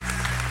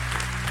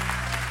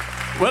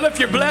Well, if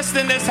you're blessed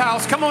in this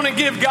house, come on and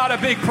give God a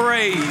big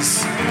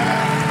praise.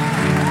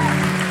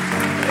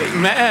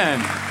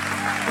 Amen.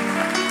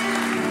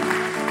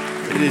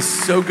 It is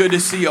so good to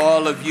see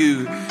all of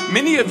you.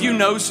 Many of you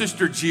know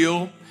Sister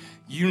Jill.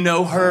 You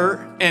know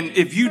her. And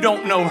if you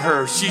don't know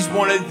her, she's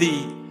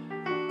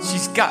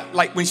got,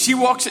 like, when she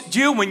walks,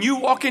 Jill, when you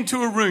walk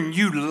into a room,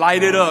 you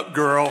light it up,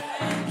 girl.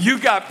 You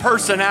got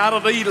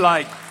personality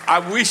like I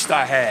wished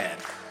I had.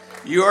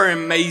 You are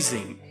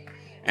amazing.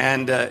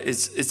 And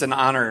it's an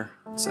honor.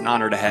 It's an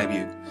honor to have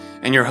you.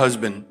 And your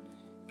husband,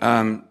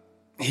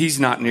 he's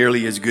not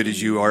nearly as good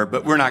as you are,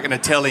 but we're not going to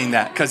tell him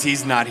that because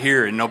he's not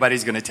here and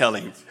nobody's going to tell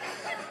him.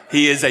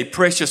 He is a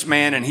precious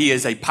man and he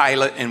is a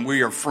pilot and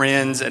we are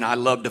friends and I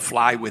love to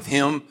fly with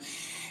him.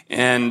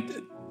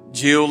 And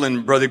Jill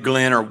and Brother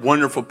Glenn are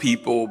wonderful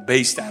people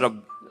based out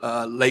of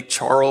Lake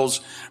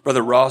Charles,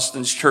 Brother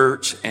Ralston's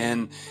church.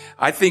 And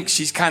I think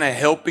she's kind of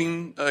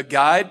helping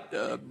guide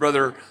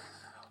Brother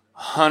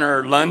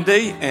Hunter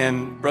Lundy.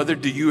 And brother,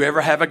 do you ever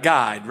have a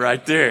guide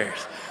right there?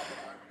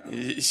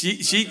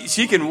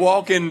 She can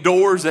walk in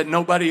doors that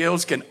nobody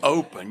else can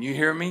open. You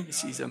hear me?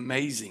 She's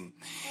amazing.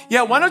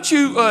 Yeah, why don't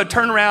you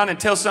turn around and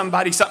tell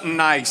somebody something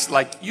nice,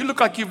 like you look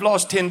like you've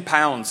lost 10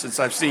 pounds since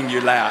I've seen you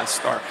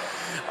last,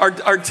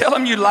 or tell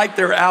them you like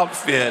their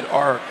outfit,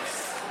 or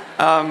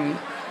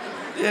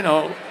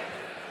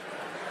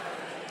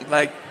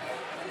like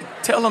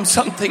tell them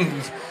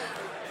something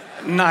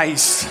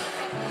nice.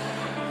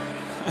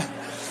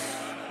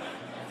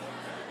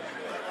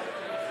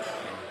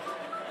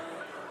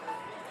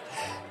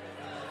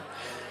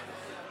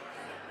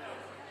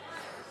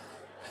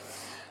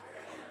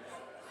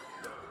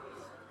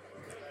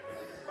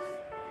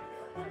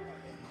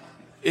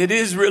 It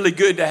is really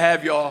good to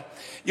have y'all.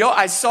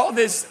 I saw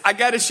this. I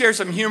got to share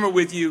some humor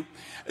with you.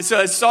 So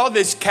I saw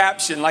this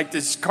caption, like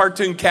this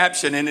cartoon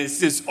caption, and it's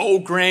this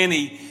old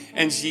granny,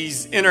 and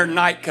she's in her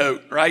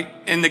nightcoat, right?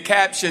 And the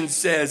caption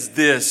says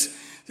this.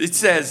 It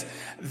says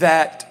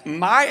that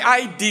my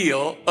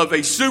ideal of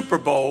a Super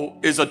Bowl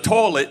is a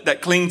toilet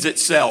that cleans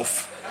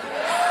itself.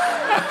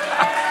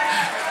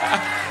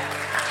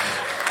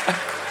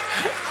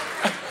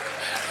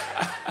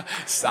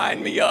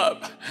 Sign me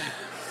up.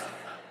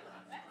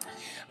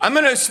 I'm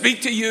going to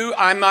speak to you.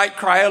 I might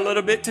cry a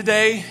little bit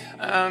today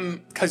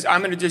because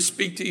I'm going to just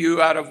speak to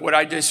you out of what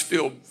I just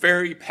feel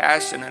very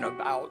passionate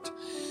about.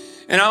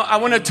 And I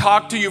want to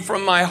talk to you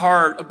from my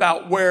heart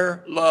about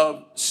where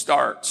love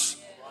starts.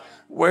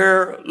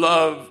 Where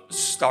love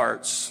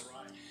starts.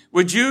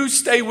 Would you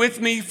stay with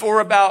me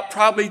for about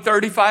probably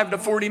 35 to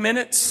 40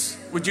 minutes?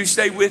 Would you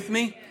stay with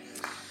me?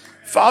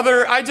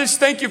 Father, I just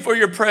thank you for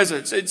your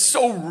presence. It's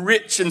so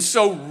rich and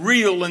so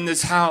real in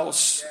this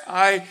house.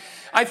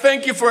 I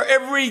thank you for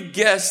every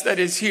guest that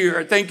is here.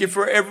 I thank you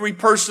for every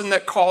person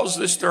that calls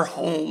this their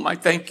home. I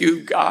thank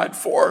you, God,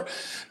 for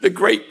the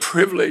great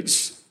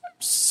privilege. I'm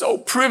so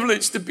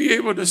privileged to be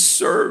able to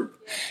serve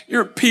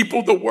your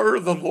people, the word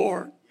of the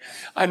Lord.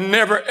 I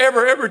never,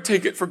 ever, ever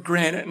take it for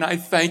granted. And I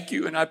thank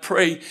you. And I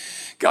pray,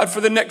 God,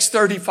 for the next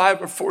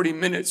 35 or 40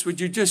 minutes,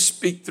 would you just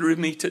speak through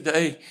me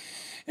today?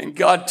 And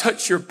God,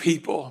 touch your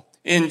people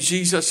in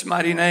Jesus'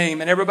 mighty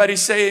name. And everybody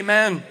say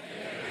amen. Amen.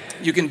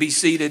 You can be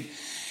seated.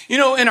 You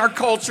know, in our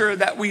culture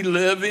that we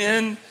live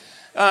in,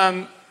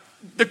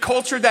 the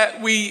culture that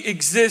we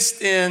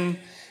exist in,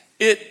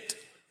 it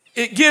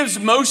gives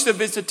most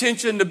of its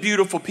attention to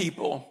beautiful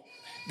people.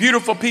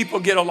 Beautiful people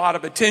get a lot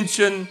of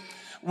attention.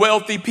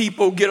 Wealthy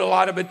people get a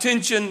lot of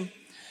attention.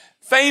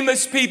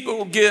 Famous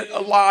people get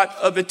a lot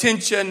of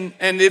attention.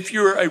 And if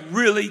you're a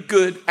really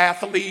good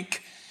athlete,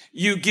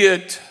 you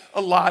get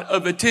a lot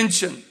of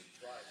attention.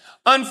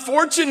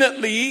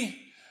 Unfortunately,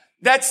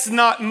 that's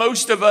not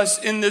most of us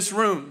in this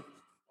room.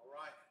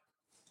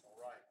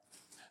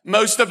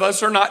 Most of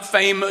us are not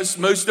famous.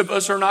 Most of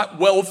us are not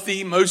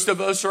wealthy. Most of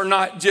us are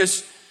not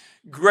just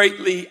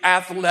greatly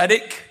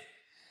athletic.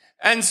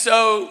 And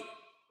so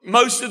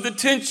most of the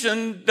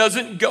attention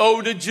doesn't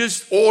go to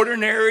just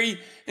ordinary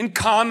and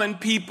common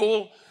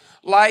people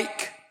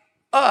like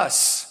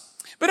us.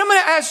 But I'm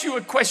going to ask you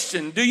a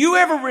question. Do you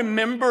ever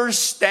remember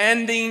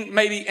standing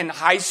maybe in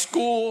high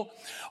school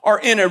or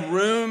in a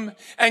room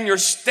and you're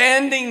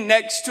standing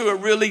next to a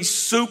really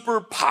super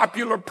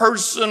popular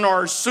person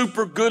or a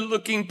super good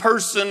looking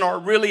person or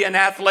really an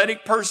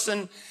athletic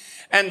person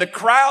and the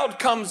crowd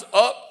comes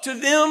up to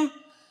them,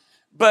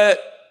 but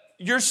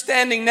you're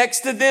standing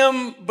next to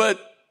them, but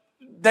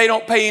they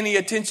don't pay any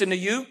attention to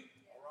you?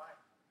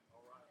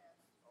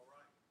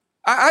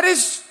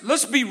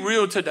 Let's be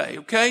real today,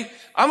 okay?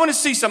 I want to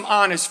see some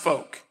honest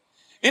folk.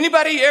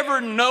 Anybody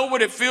ever know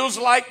what it feels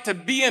like to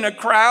be in a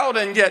crowd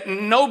and yet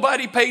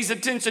nobody pays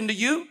attention to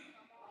you?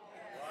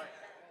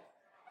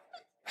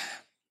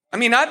 I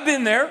mean, I've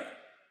been there,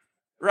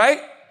 right?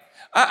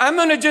 I'm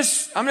gonna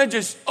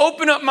just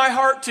open up my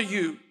heart to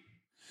you.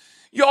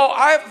 Y'all,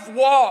 I've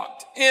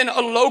walked in a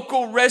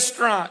local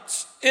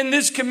restaurant in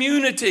this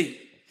community,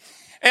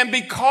 and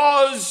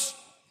because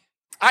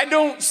I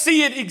don't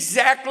see it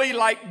exactly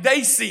like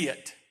they see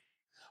it,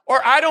 or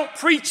I don't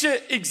preach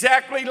it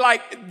exactly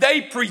like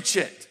they preach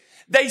it,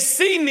 They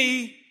see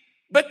me,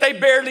 but they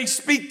barely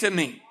speak to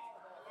me.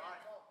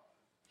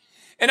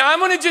 And I'm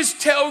going to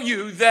just tell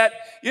you that,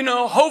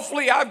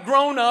 hopefully I've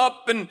grown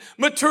up and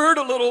matured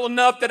a little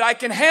enough that I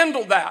can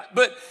handle that.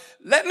 But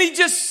let me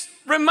just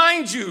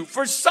remind you,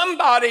 for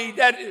somebody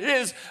that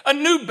is a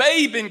new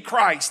babe in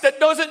Christ, that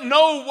doesn't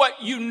know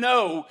what you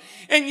know,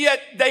 and yet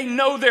they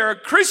know they're a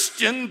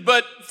Christian,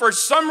 but for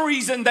some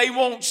reason they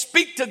won't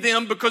speak to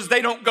them because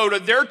they don't go to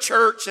their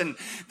church and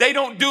they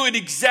don't do it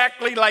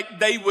exactly like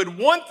they would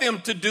want them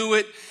to do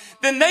it,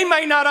 then they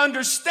may not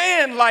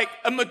understand like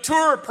a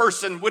mature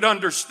person would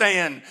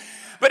understand.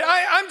 But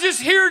I'm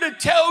just here to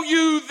tell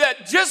you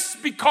that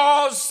just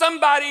because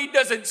somebody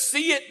doesn't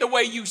see it the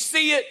way you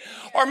see it,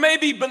 or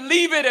maybe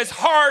believe it as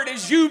hard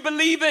as you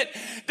believe it,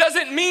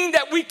 doesn't mean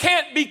that we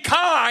can't be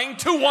kind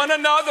to one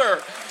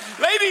another.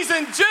 Ladies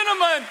and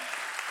gentlemen,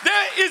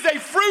 there is a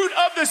fruit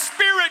of the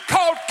Spirit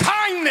called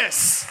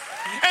kindness.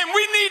 And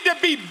we need to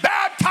be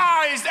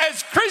baptized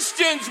as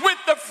Christians with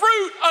the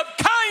fruit of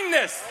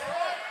kindness.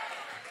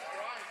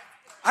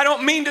 I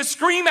don't mean to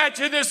scream at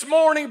you this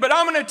morning, but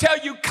I'm going to tell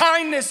you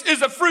kindness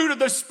is a fruit of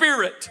the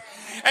Spirit.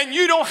 And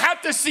you don't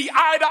have to see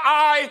eye to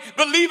eye,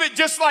 believe it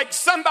just like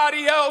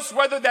somebody else,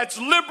 whether that's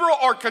liberal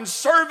or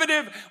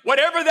conservative,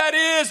 whatever that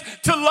is,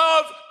 to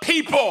love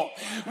people.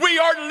 We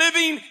are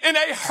living in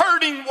a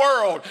hurting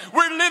world.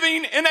 We're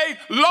living in a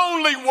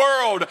lonely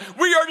world.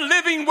 We are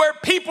living where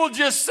people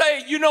just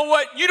say, you know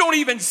what? You don't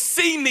even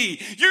see me.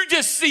 You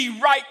just see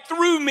right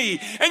through me.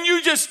 And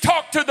you just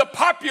talk to the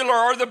popular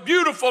or the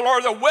beautiful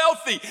or the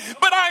wealthy.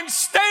 But I'm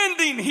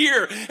standing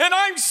here and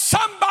I'm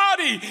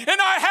somebody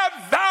and I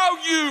have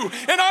value.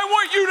 And I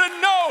want you to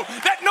know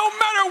that no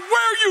matter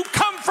where you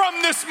come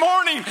from this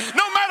morning,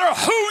 no matter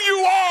who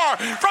you are,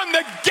 from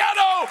the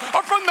ghetto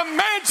or from the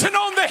mansion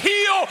on the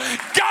hill,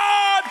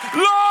 God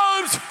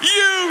loves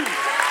you.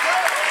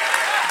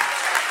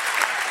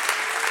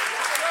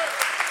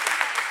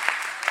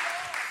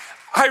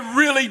 I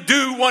really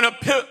do want to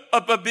put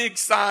up a big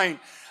sign.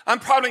 I'm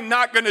probably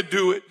not going to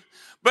do it,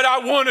 but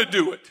I want to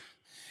do it.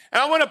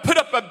 And I want to put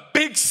up a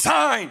big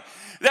sign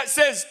that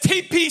says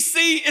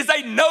TPC is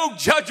a no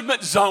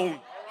judgment zone.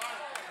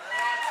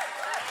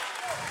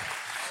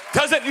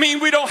 Doesn't mean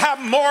we don't have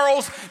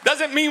morals.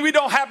 Doesn't mean we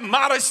don't have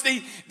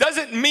modesty.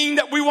 Doesn't mean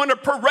that we want to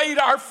parade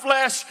our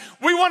flesh.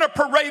 We want to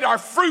parade our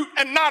fruit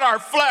and not our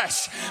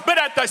flesh. But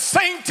at the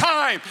same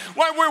time,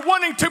 when we're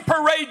wanting to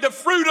parade the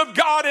fruit of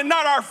God and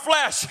not our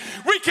flesh,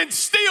 we can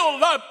still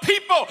love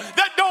people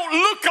that don't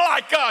look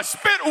like us,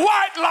 spit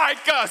white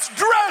like us,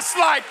 dress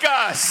like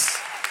us.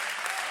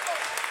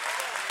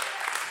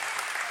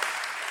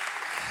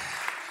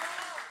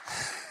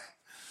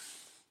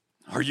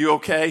 Are you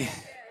okay?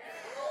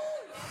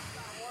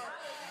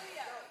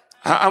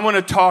 I want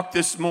to talk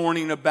this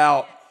morning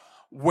about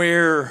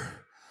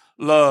where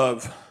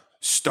love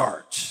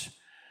starts.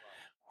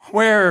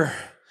 Where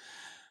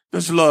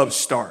does love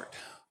start?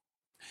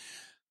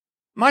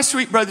 My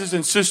sweet brothers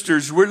and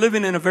sisters, we're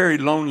living in a very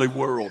lonely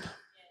world.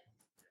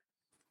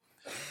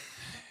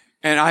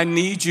 And I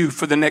need you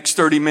for the next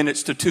 30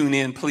 minutes to tune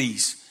in,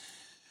 please.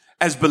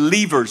 As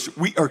believers,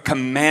 we are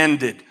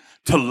commanded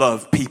to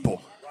love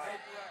people.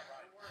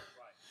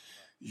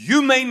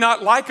 You may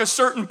not like a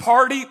certain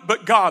party,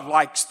 but God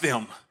likes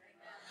them.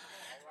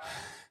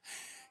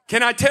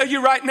 Can I tell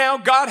you right now,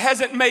 God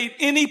hasn't made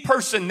any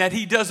person that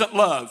he doesn't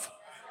love.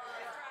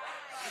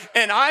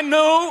 And I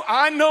know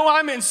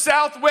I'm in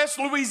Southwest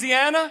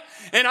Louisiana,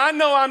 and I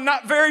know I'm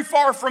not very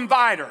far from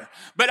Vidor.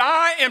 But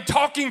I am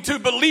talking to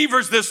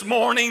believers this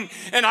morning,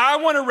 and I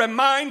want to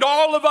remind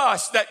all of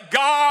us that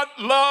God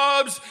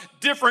loves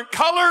different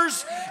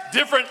colors,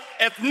 different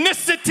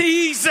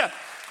ethnicities.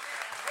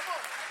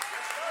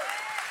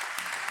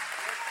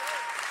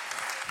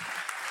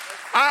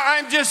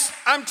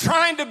 I'm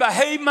trying to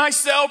behave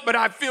myself, but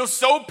I feel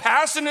so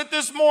passionate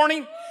this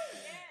morning.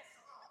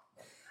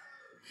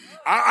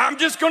 I'm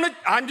just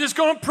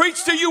gonna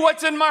preach to you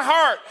what's in my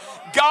heart.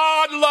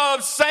 God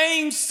loves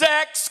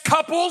same-sex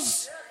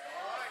couples.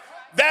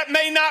 That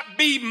may not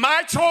be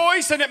my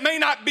choice and it may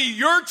not be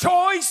your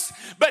choice,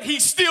 but he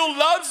still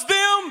loves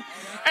them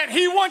and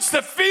he wants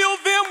to fill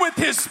them with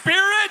his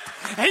Spirit.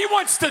 He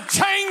wants to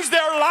change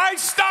their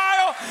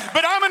lifestyle.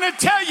 But I'm going to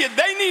tell you,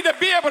 they need to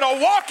be able to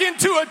walk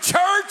into a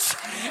church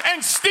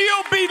and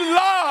still be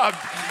loved.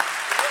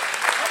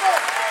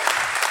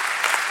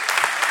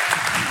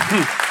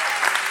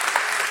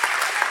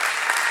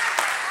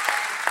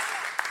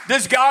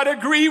 Does God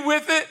agree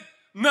with it?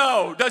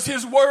 No. Does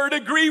his word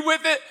agree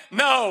with it?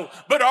 No.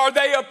 But are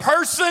they a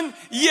person?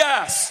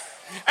 Yes.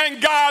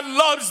 And God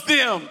loves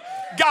them.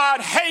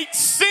 God hates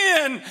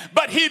sin,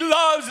 but he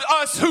loves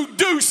us who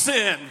do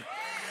sin.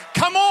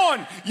 Come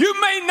on,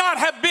 you may not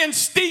have been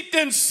steeped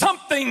in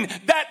something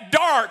that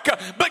dark,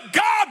 but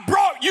God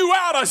brought you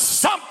out of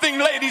something,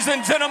 ladies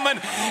and gentlemen.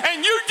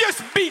 And you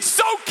just be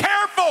so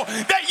careful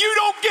that you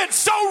don't get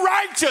so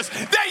righteous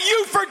that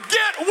you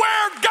forget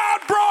where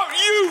God brought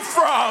you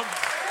from.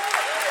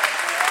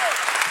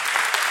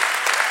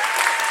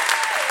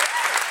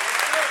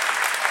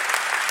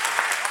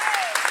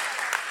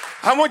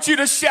 I want you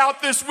to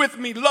shout this with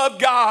me. Love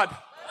God.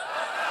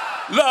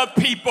 Love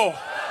people.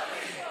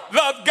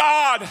 Love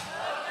God.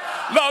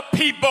 Love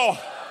people.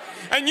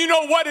 And you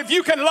know what? If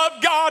you can love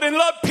God and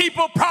love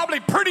people, probably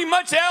pretty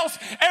much else,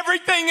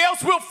 everything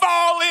else will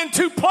fall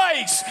into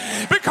place.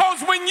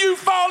 Because when you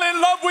fall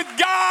in love with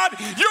God,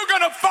 you're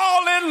going to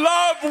fall in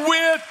love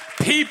with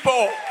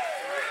people.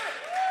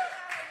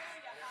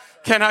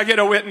 Can I get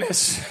a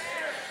witness?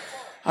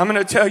 I'm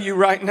going to tell you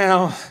right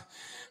now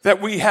that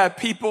we have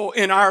people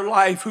in our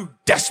life who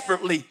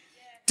desperately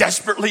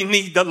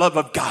need the love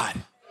of God.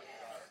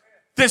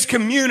 This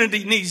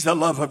community needs the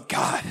love of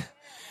God.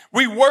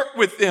 We work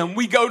with them.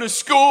 We go to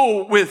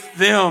school with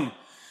them.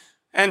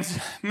 And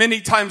many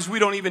times we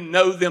don't even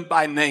know them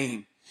by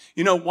name.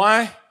 You know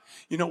why?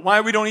 You know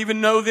why we don't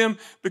even know them?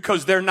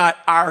 Because they're not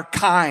our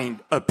kind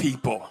of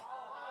people.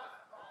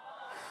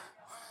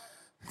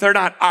 They're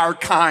not our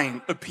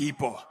kind of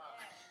people.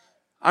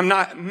 I'm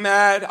not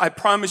mad. I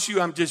promise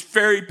you, I'm just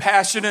very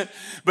passionate.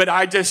 But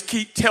I just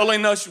keep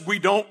telling us we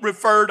don't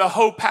refer to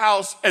Hope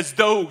House as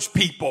those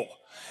people.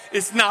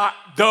 It's not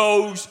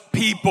those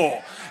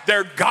people.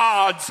 They're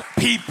God's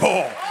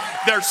people.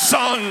 They're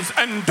sons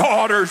and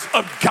daughters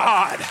of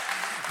God.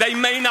 They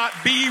may not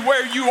be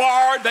where you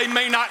are. They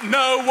may not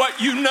know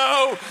what you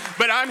know.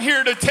 But I'm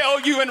here to tell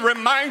you and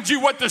remind you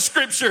what the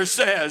scripture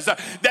says.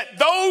 That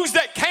those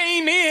that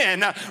came in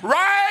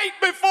right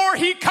before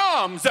he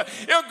comes are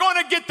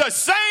going to get the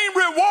same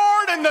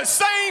reward and the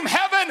same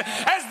heaven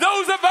as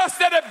those of us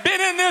that have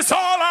been in this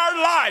all our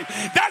life.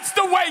 That's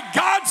the way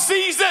God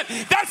sees it.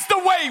 That's the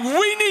way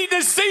we need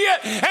to see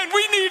it. And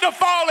we need to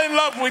fall in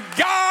love with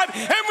God.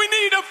 And we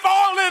need to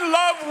fall in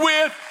love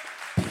with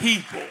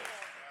people.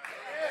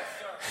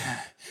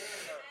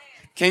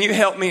 Can you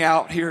help me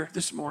out here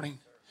this morning?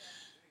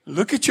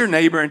 Look at your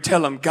neighbor and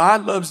tell him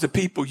God loves the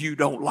people you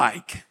don't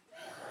like.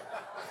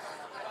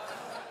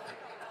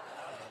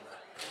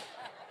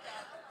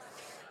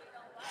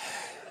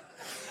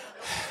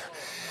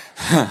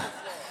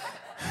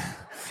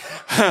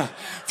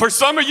 For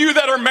some of you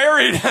that are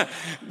married,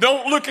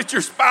 don't look at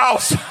your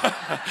spouse.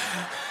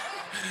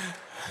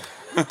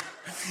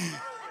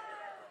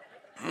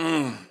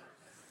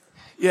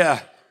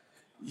 Yeah,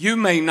 you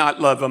may not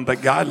love them,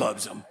 but God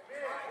loves them.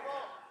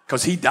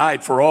 Because he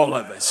died for all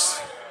of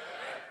us.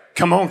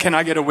 Come on, can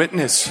I get a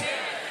witness?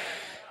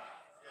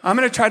 I'm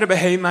going to try to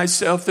behave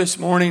myself this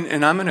morning,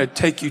 and I'm going to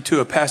take you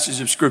to a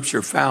passage of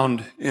scripture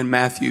found in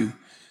Matthew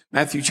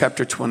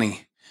chapter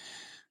 20,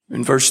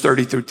 in verse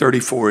 30 through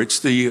 34. It's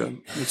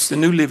the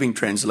New Living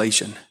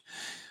Translation.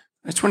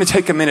 I just want to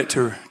take a minute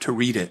to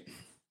read it.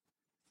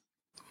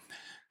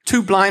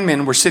 2 blind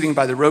men were sitting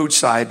by the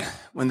roadside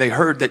when they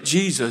heard that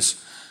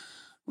Jesus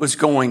was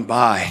going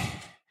by.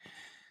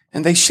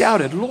 And they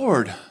shouted,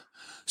 "Lord,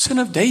 Son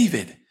of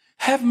David,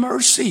 have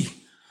mercy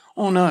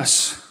on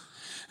us."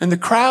 And the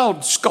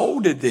crowd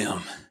scolded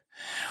them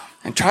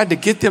and tried to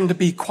get them to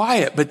be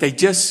quiet, but they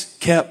just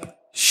kept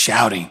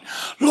shouting,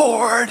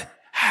 "Lord,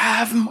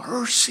 have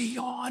mercy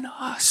on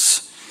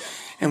us."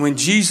 And when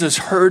Jesus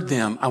heard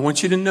them, I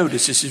want you to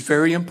notice, this is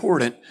very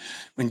important.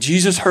 When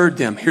Jesus heard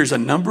them, here's a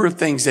number of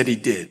things that he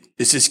did.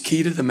 This is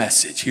key to the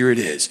message. Here it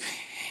is.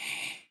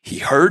 He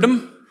heard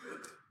them.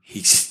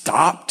 He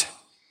stopped.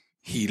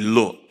 He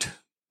looked.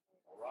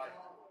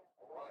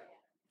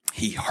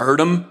 He heard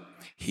him.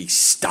 He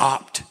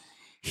stopped.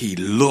 He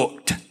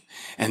looked.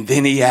 And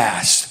then he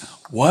asked,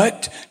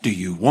 "What do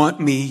you want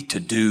me to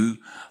do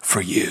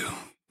for you?"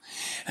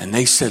 And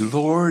they said,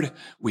 "Lord,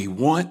 we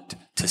want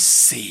to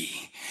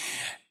see."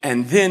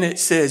 And then it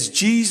says,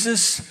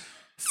 Jesus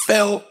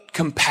felt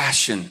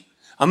compassion.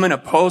 I'm going to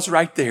pause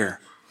right there.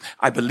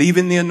 I believe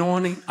in the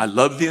anointing. I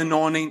love the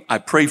anointing. I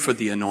pray for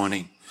the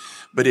anointing.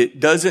 But it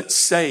doesn't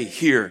say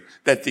here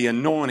that the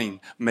anointing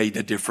made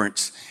a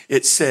difference.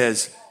 It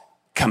says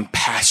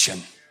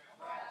compassion.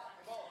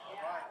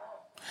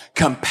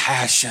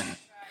 Compassion.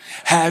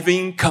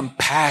 Having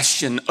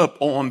compassion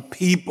upon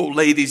people,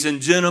 ladies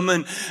and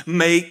gentlemen,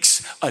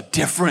 makes a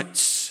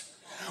difference.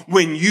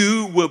 When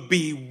you will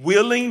be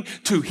willing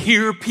to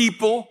hear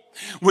people,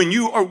 when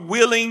you are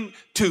willing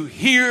to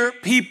hear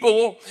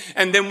people,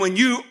 and then when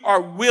you are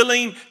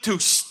willing to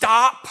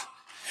stop,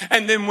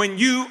 and then when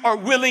you are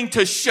willing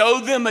to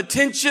show them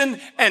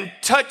attention and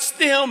touch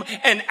them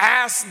and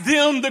ask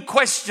them the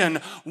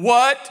question,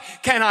 "What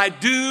can I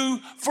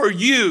do for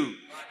you?"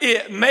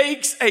 It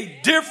makes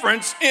a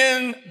difference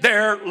in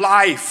their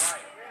life.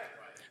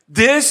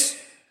 This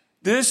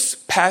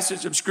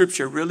passage of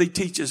scripture really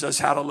teaches us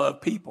how to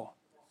love people.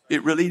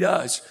 It really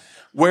does.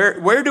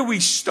 Where do we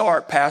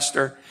start,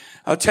 Pastor?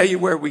 I'll tell you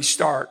where we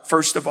start.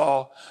 First of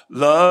all,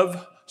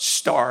 love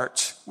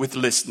starts with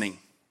listening.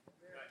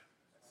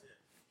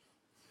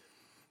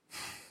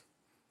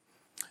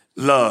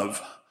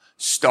 Love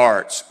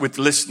starts with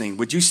listening.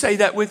 Would you say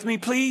that with me,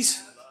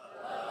 please?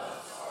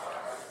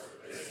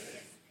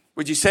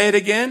 Would you say it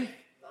again?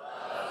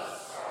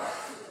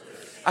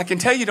 I can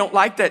tell you don't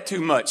like that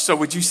too much. So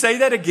would you say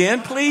that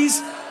again, please?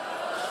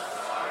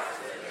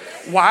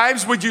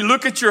 Wives, would you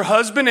look at your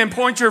husband and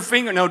point your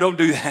finger? No, don't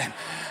do that.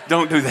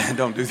 Don't do that.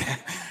 Don't do that.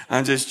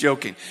 I'm just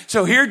joking.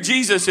 So here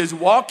Jesus is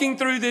walking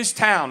through this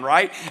town,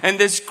 right? And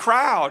this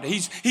crowd,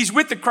 he's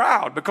with the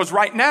crowd because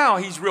right now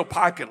he's real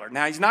popular.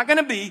 Now he's not going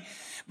to be,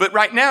 but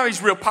right now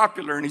he's real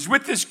popular and he's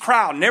with this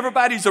crowd and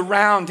everybody's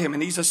around him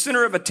and he's a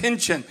center of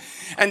attention.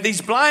 And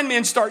these blind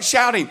men start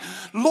shouting,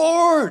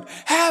 Lord,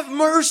 have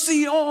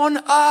mercy on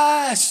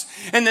us.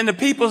 And then the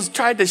people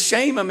tried to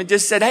shame him and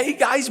just said, hey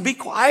guys, be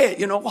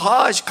quiet,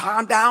 hush,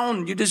 calm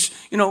down. You just,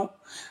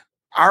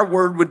 our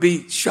word would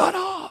be shut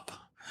up.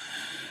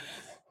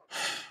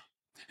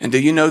 And do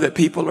you know that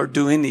people are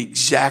doing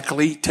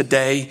exactly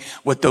today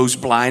what those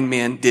blind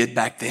men did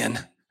back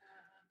then?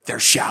 They're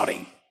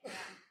shouting.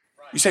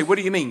 You say, what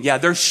do you mean? Yeah,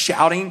 they're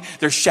shouting.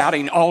 They're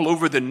shouting all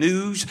over the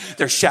news.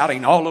 They're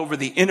shouting all over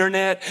the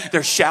internet.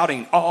 They're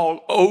shouting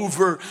all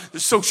over the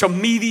social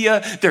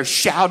media. They're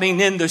shouting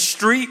in the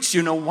streets.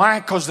 You know why?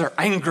 Because they're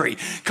angry.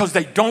 Because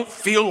they don't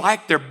feel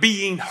like they're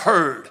being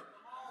heard.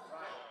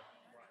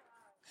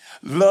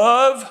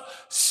 Love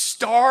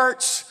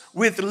starts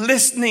with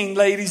listening,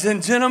 ladies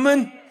and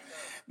gentlemen.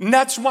 And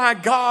that's why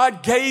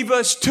God gave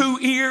us 2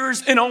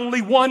 ears and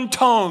only 1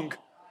 tongue.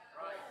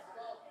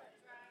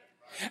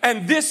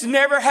 And this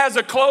never has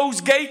a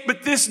closed gate,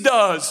 but this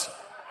does.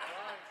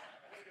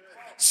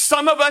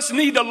 Some of us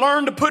need to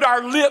learn to put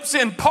our lips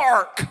in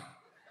park.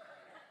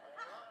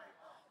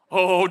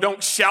 Oh,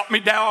 don't shout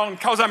me down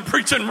because I'm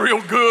preaching real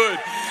good.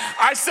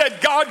 I said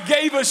God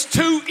gave us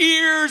 2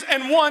 ears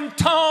and 1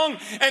 tongue,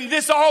 and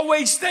this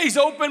always stays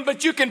open,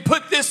 but you can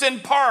put this in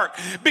park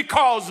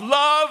because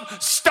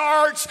love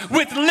starts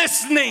with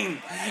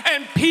listening,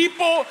 and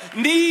people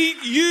need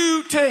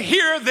you to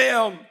hear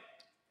them.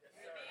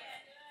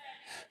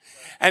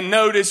 And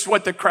notice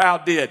what the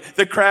crowd did.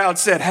 The crowd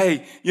said,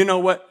 hey, you know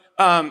what?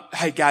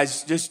 Hey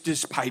guys,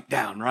 just pipe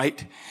down,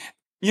 right?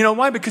 You know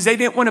why? Because they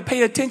didn't want to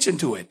pay attention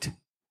to it.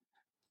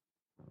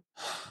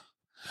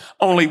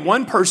 Only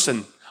one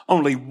person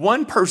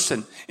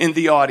in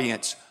the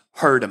audience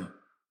heard him.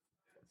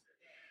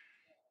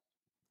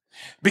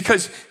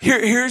 Because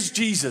here's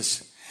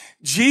Jesus.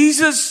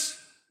 Jesus,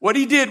 what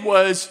he did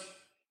was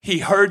he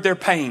heard their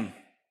pain.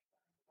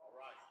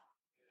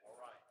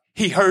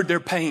 He heard their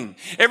pain.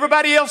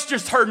 Everybody else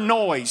just heard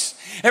noise.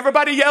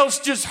 Everybody else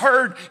just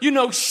heard,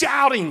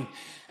 shouting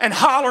and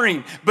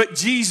hollering. But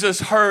Jesus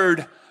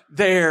heard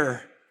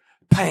their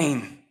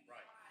pain.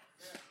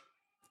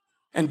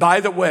 And by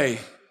the way,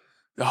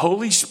 the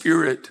Holy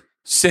Spirit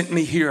sent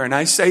me here, and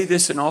I say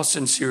this in all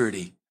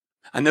sincerity.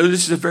 I know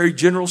this is a very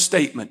general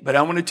statement, but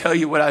I want to tell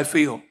you what I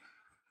feel.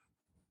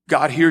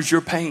 God hears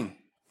your pain.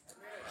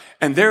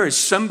 And there is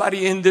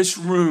somebody in this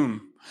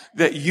room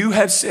that you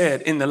have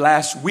said in the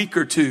last week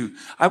or 2,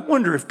 I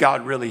wonder if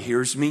God really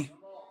hears me.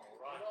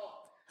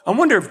 I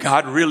wonder if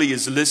God really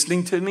is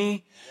listening to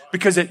me,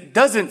 because it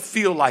doesn't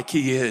feel like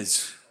he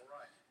is.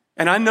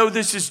 And I know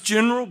this is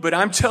general, but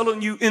I'm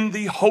telling you, in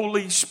the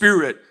Holy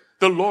Spirit,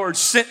 the Lord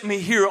sent me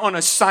here on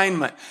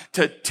assignment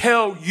to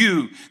tell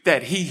you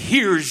that he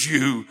hears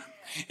you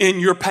in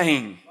your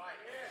pain.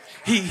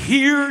 He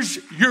hears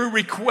your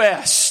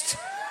request.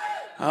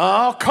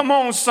 Oh, come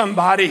on,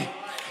 somebody.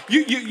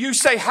 You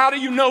say, how do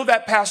you know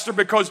that, Pastor?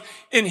 Because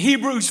in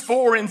Hebrews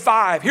 4 and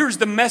 5, here's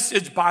the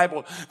Message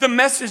Bible. The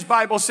Message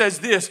Bible says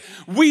this: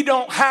 we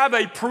don't have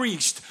a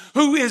priest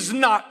who is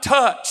not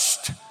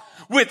touched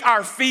with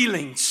our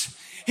feelings.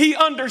 He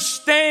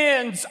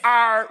understands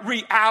our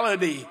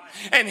reality,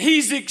 and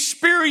he's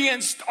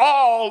experienced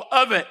all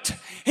of it.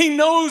 He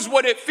knows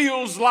what it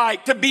feels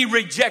like to be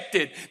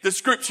rejected. The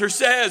scripture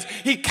says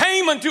he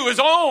came unto his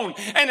own,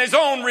 and his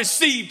own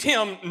received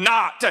him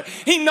not.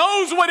 He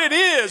knows what it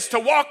is to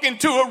walk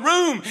into a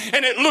room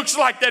and it looks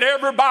like that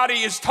everybody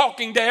is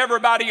talking to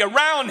everybody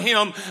around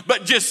him,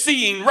 but just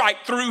seeing right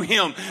through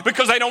him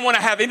because they don't want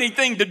to have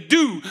anything to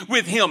do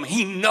with him.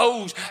 He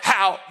knows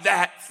how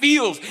that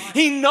feels.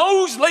 He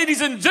knows, ladies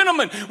and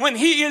gentlemen, when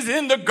he is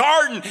in the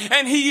garden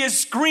and he is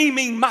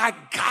screaming, my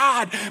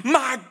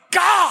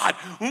God,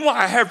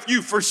 why have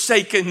you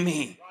forsaken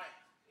me?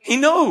 He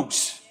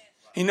knows.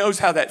 He knows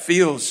how that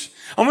feels.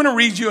 I'm going to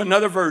read you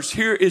another verse.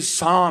 Here is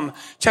Psalm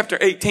chapter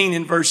 18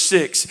 and verse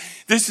 6.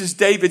 This is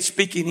David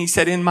speaking. He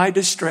said, in my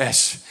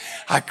distress,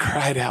 I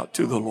cried out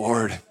to the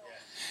Lord,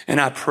 and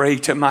I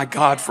prayed to my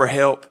God for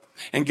help.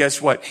 And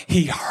guess what?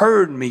 He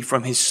heard me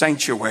from his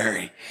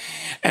sanctuary,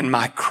 and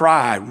my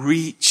cry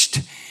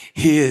reached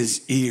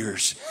his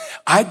ears.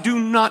 I do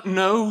not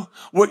know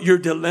what your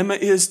dilemma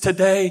is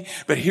today,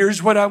 but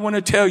here's what I want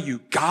to tell you.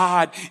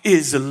 God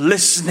is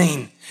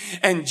listening,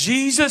 and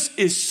Jesus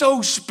is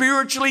so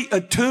spiritually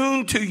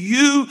attuned to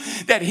you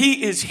that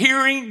he is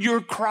hearing your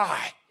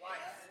cry.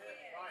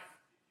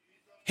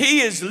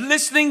 He is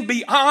listening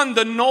beyond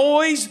the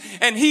noise,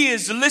 and he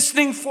is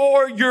listening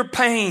for your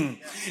pain.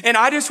 And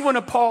I just want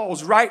to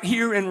pause right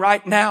here and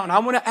right now, and I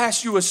want to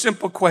ask you a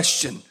simple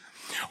question.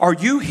 Are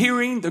you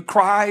hearing the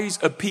cries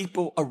of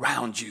people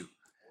around you?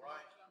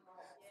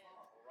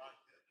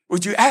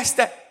 Would you ask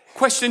that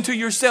question to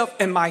yourself?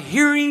 Am I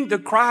hearing the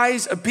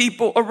cries of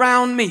people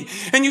around me?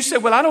 And you say,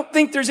 well, I don't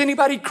think there's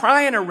anybody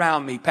crying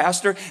around me,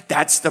 Pastor.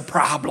 That's the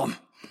problem.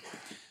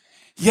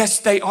 Yes,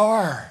 they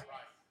are.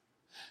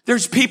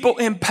 There's people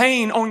in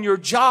pain on your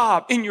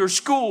job, in your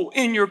school,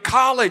 in your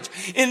college,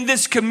 in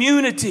this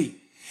community.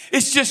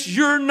 It's just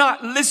you're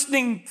not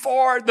listening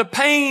for the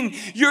pain.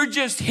 You're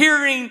just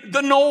hearing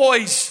the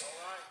noise.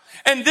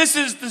 And this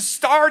is the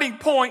starting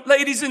point,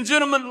 ladies and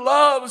gentlemen.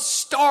 Love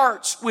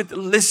starts with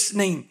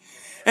listening.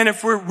 And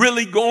if we're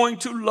really going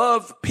to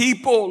love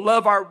people,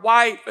 love our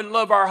wife and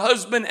love our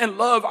husband and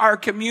love our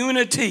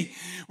community,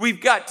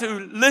 we've got to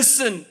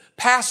listen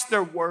past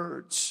their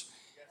words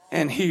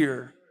and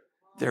hear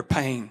their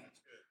pain.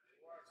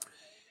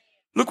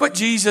 Look what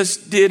Jesus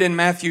did in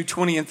Matthew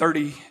 20 and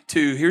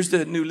 32. Here's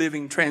the New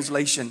Living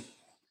Translation. It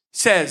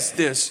says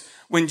this,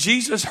 when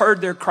Jesus heard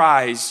their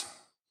cries,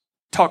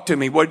 talk to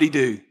me, what did he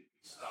do?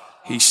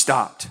 He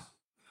stopped.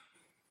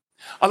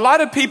 A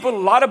lot of people, a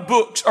lot of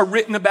books are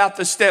written about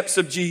the steps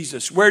of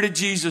Jesus. Where did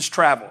Jesus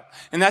travel?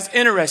 And that's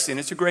interesting.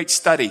 It's a great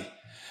study.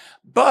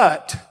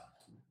 But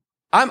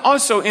I'm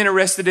also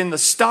interested in the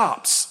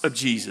stops of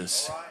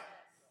Jesus.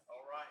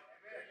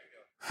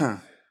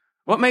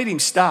 What made him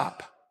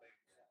stop?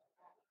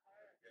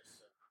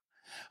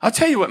 I'll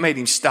tell you what made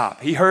him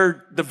stop. He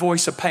heard the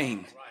voice of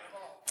pain.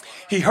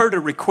 He heard a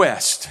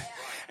request.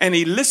 And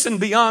he listened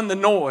beyond the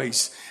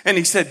noise. And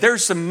he said,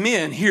 there's some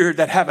men here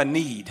that have a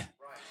need.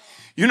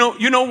 You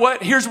know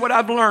what? Here's what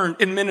I've learned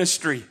in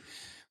ministry.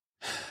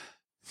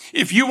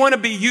 If you want to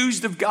be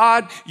used of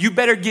God, you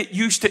better get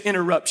used to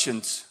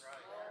interruptions.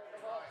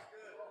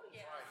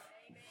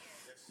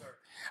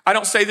 I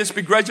don't say this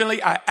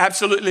begrudgingly. I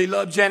absolutely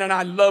love Jen and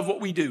I love what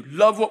we do.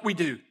 Love what we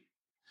do.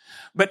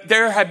 But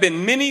there have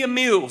been many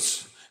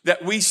meals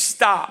that we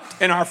stopped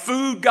and our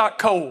food got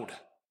cold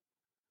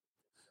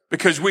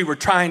because we were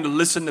trying to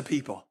listen to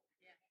people.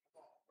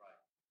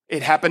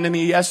 It happened to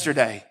me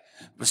yesterday.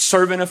 I was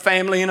serving a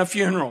family in a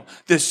funeral.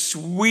 This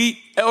sweet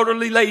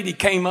elderly lady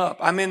came up.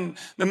 I'm in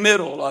the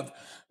middle of,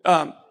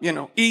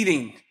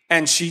 eating,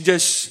 and she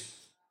just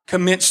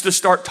commenced to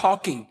start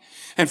talking.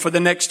 And for the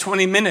next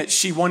 20 minutes,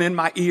 she went in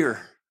my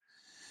ear.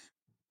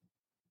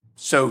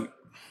 So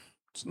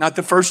it's not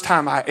the first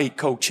time I ate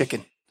cold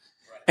chicken,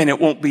 and it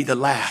won't be the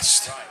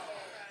last.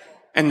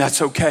 And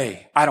that's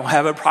okay. I don't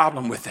have a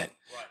problem with it.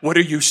 What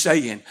are you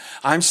saying?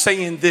 I'm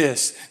saying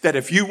this, that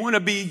if you want to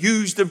be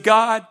used of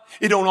God,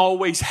 it don't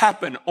always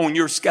happen on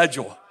your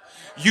schedule.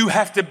 You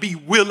have to be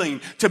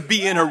willing to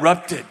be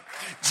interrupted.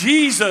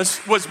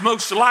 Jesus was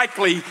most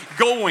likely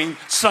going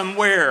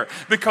somewhere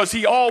because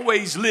he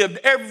always lived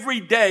every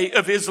day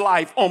of his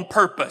life on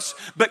purpose.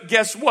 But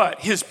guess what?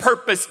 His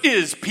purpose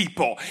is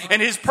people,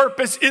 and his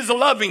purpose is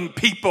loving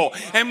people.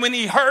 And when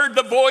he heard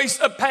the voice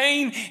of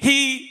pain,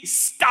 he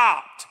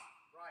stopped.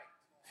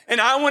 And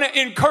I want to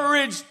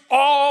encourage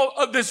all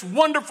of this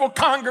wonderful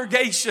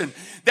congregation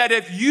that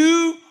if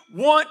you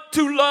want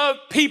to love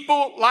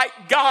people like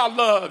God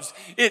loves,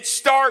 it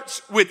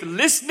starts with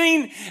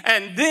listening,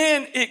 and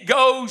then it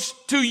goes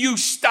to you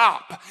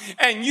stop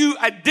and you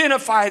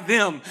identify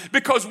them,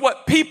 because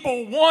what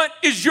people want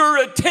is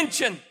your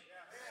attention.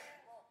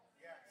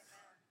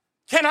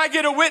 Can I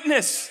get a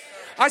witness?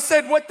 I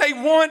said what they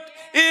want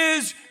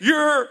is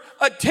your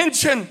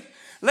attention.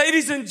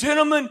 Ladies and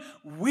gentlemen,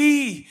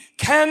 we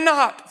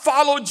cannot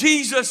follow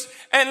Jesus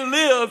and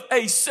live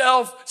a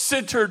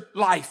self-centered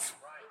life.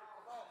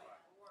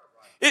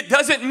 It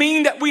doesn't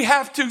mean that we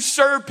have to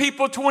serve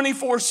people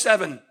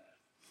 24/7.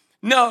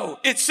 No,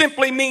 it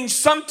simply means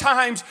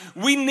sometimes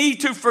we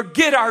need to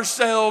forget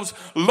ourselves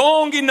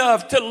long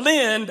enough to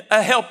lend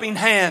a helping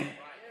hand.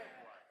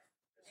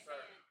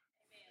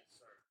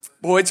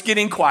 Boy, it's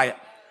getting quiet.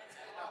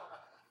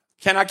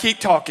 Can I keep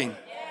talking?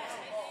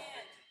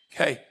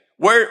 Okay.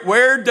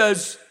 Where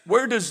does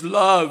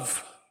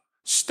love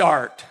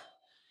start?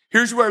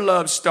 Here's where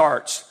love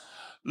starts.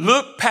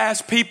 Look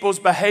past people's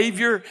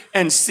behavior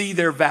and see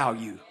their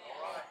value.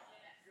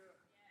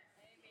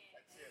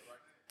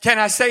 Can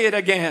I say it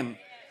again?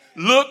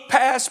 Look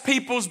past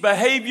people's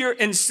behavior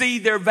and see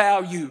their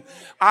value.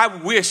 I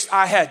wish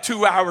I had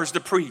 2 hours to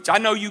preach. I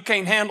know you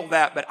can't handle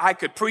that, but I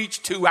could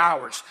preach 2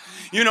 hours.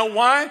 You know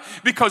why?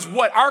 Because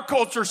what our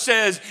culture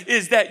says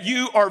is that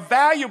you are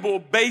valuable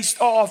based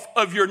off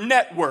of your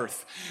net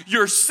worth.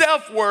 Your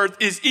self-worth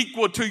is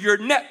equal to your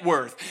net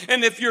worth.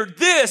 And if you're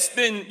this,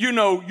 then,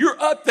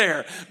 you're up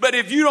there. But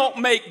if you don't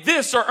make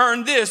this or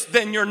earn this,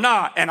 then you're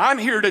not. And I'm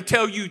here to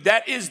tell you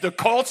that is the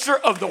culture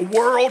of the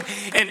world,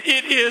 and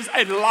it is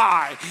a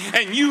lie.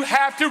 And you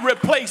have to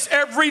replace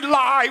every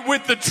lie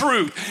with the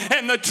truth.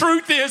 And the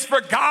truth is,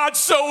 for God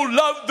so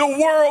loved the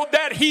world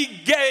that he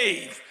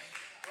gave.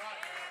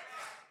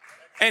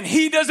 And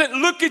he doesn't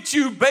look at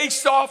you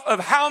based off of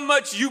how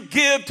much you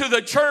give to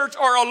the church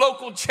or a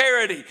local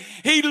charity.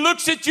 He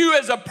looks at you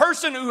as a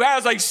person who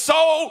has a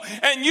soul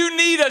and you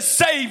need a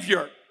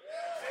savior.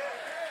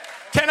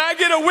 Can I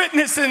get a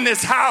witness in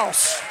this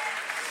house?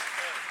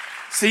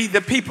 See,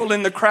 the people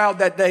in the crowd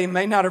that day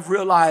may not have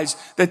realized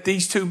that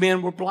these two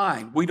men were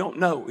blind. We don't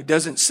know. It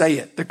doesn't say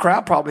it. The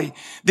crowd probably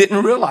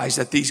didn't realize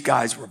that these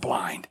guys were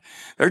blind.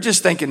 They're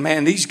just thinking,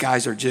 man, these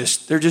guys they're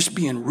just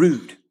being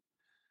rude.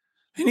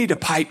 They need to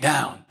pipe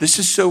down. This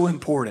is so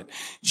important.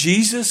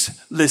 Jesus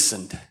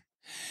listened.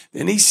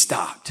 Then he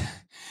stopped.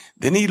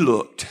 Then he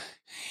looked.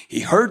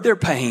 He heard their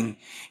pain.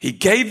 He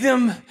gave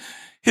them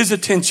his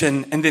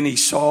attention, and then he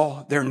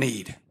saw their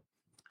need.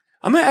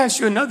 I'm going to ask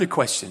you another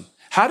question.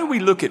 How do we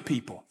look at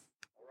people?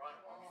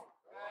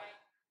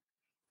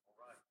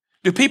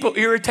 Do people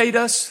irritate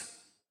us?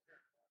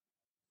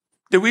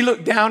 Do we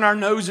look down our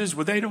noses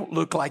where they don't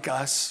look like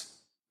us?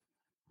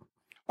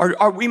 Or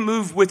are we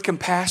moved with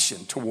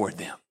compassion toward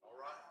them?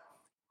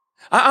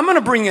 I'm going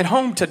to bring it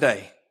home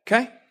today,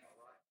 okay?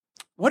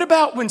 What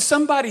about when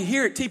somebody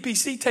here at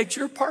TPC takes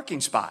your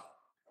parking spot?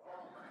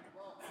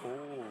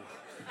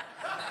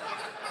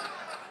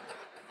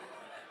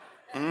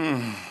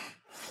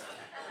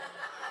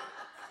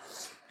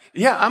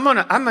 Yeah, I'm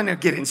gonna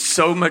get in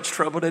so much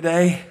trouble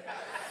today.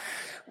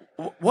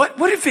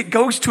 What if it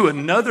goes to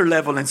another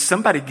level and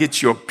somebody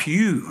gets your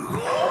pew?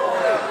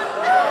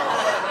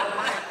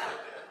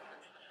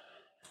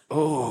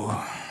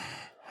 Oh,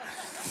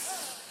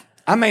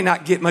 I may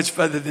not get much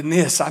further than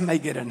this. I may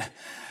get an.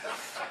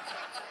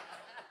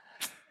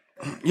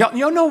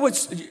 Y'all know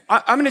what's?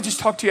 I'm going to just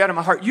talk to you out of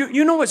my heart.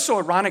 You know what's so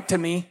ironic to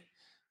me?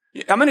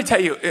 I'm going to tell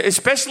you,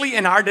 especially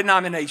in our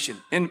denomination,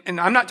 and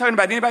I'm not talking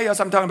about anybody else.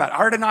 I'm talking about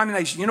our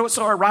denomination. You know what's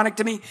so ironic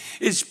to me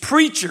is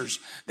preachers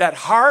that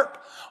harp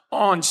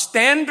on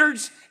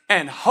standards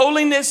and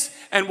holiness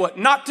and what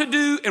not to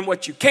do and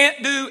what you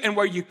can't do and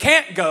where you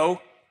can't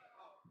go.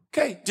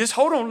 Okay, just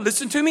hold on.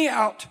 Listen to me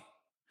out.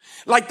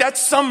 Like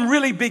that's some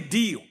really big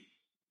deal.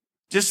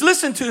 Just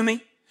listen to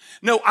me.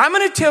 No, I'm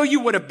going to tell you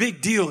what a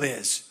big deal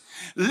is.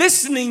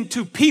 Listening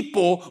to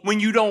people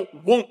when you don't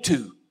want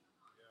to.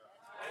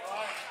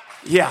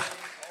 Yeah.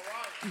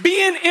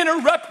 Being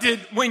interrupted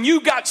when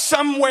you got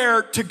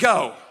somewhere to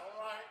go.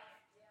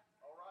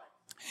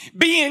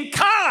 Being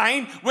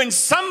kind when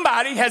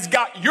somebody has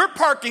got your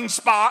parking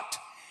spot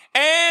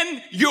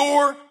and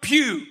your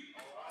pew.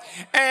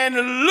 And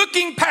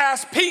looking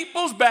past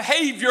people's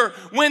behavior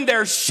when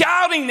they're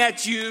shouting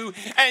at you,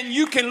 and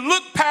you can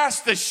look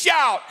past the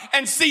shout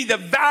and see the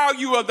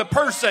value of the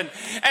person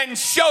and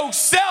show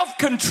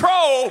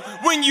self-control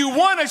when you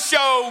want to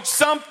show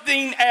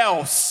something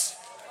else.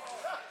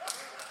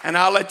 And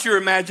I'll let your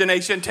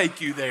imagination take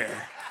you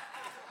there.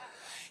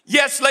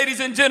 Yes, ladies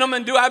and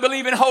gentlemen, do I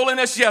believe in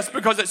holiness? Yes,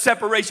 because it's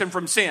separation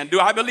from sin. Do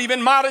I believe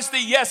in modesty?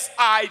 Yes,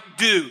 I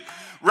do.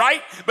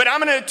 Right? But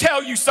I'm going to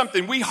tell you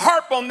something. We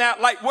harp on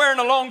that like wearing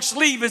a long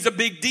sleeve is a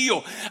big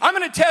deal. I'm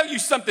going to tell you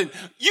something.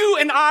 You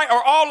and I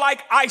are all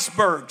like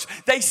icebergs.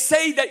 They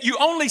say that you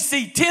only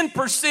see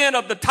 10%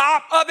 of the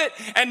top of it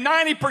and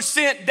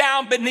 90%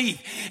 down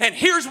beneath. And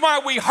here's why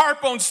we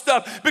harp on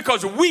stuff,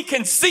 because we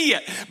can see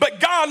it.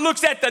 But God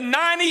looks at the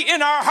 90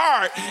 in our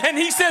heart, and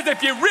he says,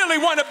 if you really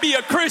want to be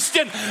a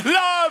Christian,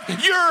 love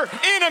your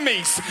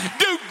enemies.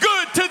 Do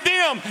good to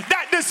them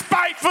that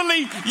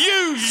despitefully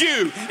use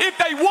you. If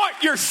they want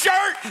your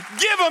shirt,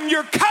 give them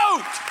your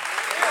coat.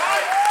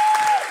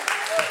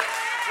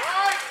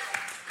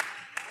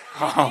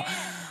 Oh,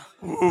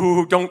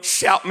 ooh, don't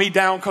shout me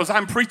down because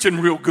I'm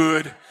preaching real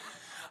good.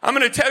 I'm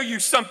going to tell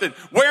you something.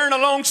 Wearing a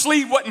long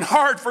sleeve wasn't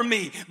hard for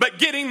me, but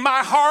getting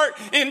my heart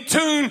in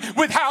tune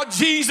with how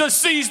Jesus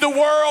sees the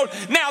world,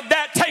 now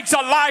that takes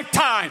a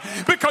lifetime.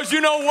 Because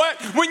you know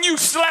what? When you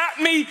slap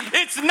me,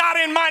 it's not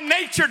in my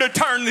nature to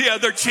turn the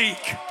other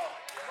cheek.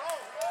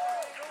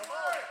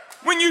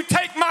 When you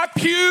take my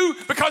pew,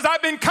 because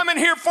I've been coming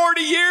here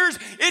 40 years,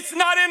 it's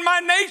not in my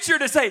nature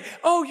to say,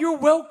 oh, you're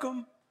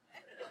welcome.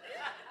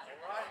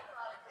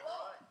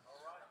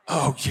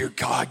 Oh, dear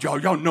God,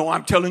 y'all know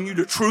I'm telling you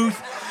the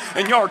truth.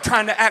 And y'all are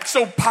trying to act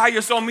so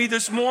pious on me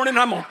this morning.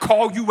 I'm going to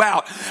call you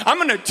out. I'm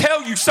going to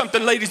tell you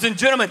something, ladies and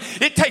gentlemen.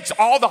 It takes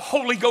all the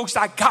Holy Ghost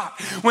I got.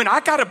 When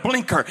I got a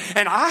blinker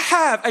and I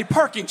have a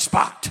parking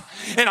spot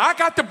and I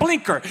got the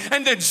blinker,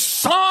 and then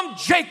some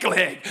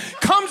jakeleg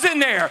comes in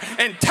there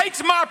and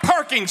takes my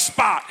parking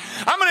spot.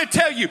 I'm going to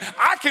tell you,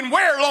 I can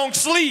wear long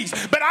sleeves,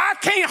 but I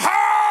can't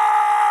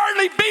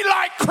hardly be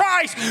like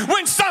Christ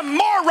when some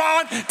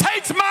moron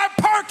takes my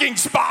parking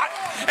spot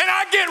and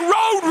I get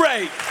road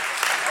rage.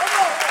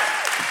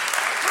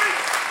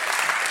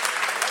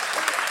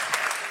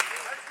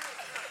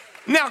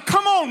 Now,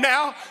 come on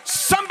now.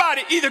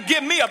 Somebody either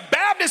give me a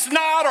Baptist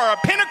nod or a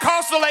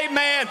Pentecostal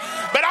amen,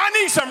 but I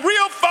need some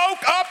real folk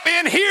up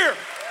in here.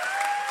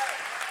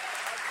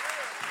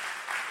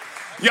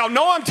 Y'all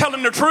know I'm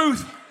telling the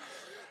truth.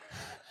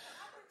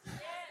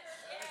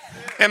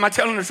 Am I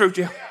telling the truth,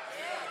 yeah?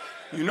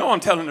 You know I'm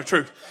telling the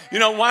truth. You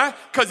know why?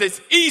 Because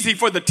it's easy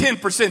for the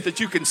 10% that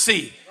you can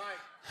see.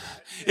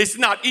 It's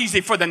not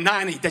easy for the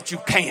 90 that you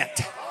can't.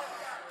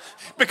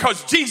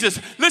 Because Jesus,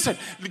 listen,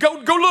 go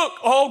look.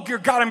 Oh, dear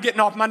God, I'm getting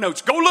off my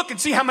notes. Go look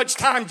and see how much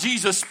time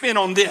Jesus spent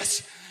on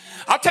this.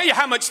 I'll tell you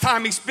how much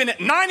time he spent it.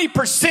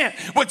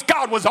 90% was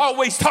God was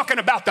always talking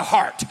about the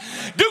heart.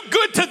 Do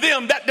good to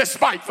them that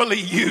despitefully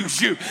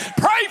use you.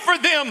 Pray for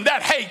them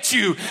that hate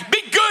you.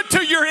 Be good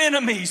to your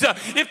enemies.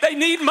 If they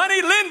need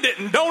money, lend it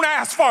and don't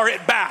ask for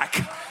it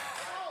back.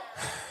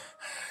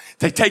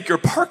 They take your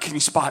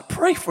parking spot.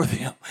 Pray for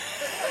them.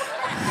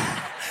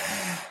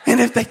 And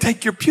if they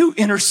take your pew,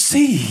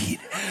 intercede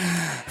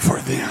for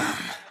them.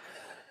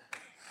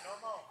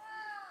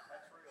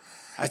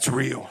 That's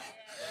real.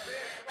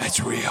 That's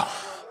real.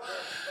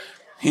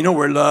 You know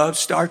where love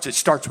starts? It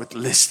starts with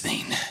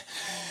listening.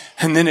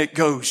 And then it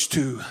goes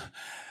to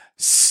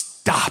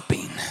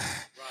stopping.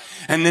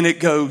 And then it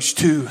goes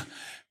to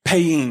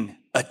paying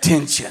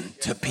attention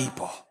to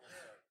people.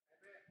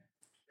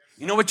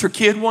 You know what your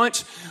kid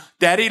wants?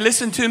 Daddy,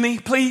 listen to me,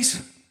 please.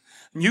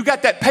 You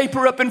got that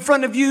paper up in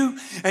front of you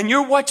and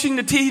you're watching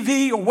the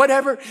TV or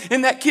whatever,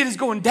 and that kid is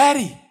going,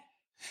 Daddy,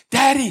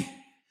 Daddy,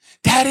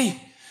 Daddy.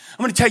 I'm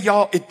going to tell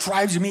y'all, it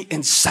drives me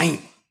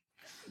insane.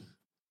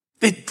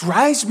 It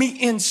drives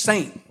me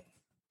insane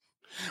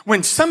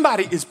when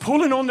somebody is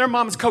pulling on their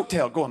mama's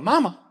coattail going,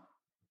 Mama,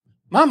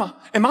 Mama,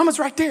 and Mama's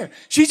right there.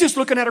 She's just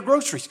looking at her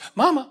groceries.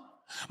 Mama,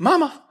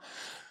 Mama.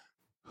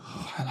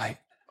 I'm like,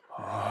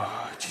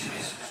 oh,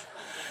 Jesus.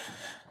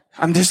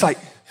 I'm just like,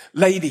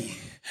 lady,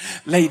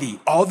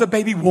 all the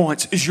baby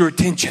wants is your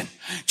attention.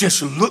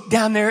 Just look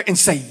down there and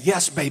say,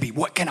 yes, baby,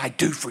 what can I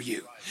do for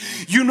you?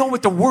 You know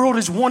what the world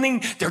is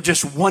wanting? They're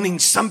just wanting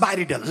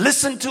somebody to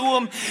listen to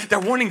them. They're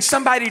wanting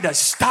somebody to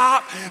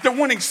stop. They're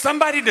wanting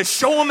somebody to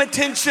show them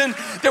attention.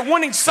 They're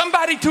wanting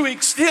somebody to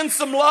extend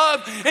some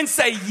love and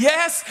say,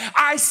 yes,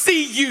 I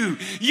see you.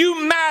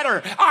 You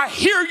matter. I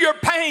hear your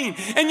pain.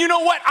 And you know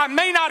what? I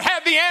may not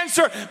have the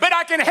answer, but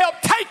I can help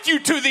take you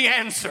to the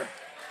answer.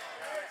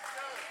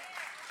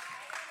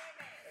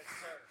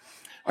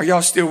 Are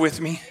y'all still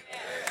with me?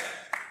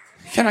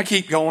 Can I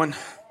keep going?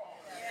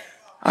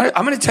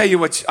 I'm going to tell you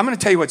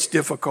what's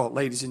difficult,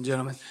 ladies and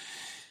gentlemen,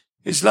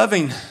 is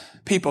loving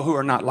people who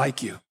are not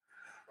like you.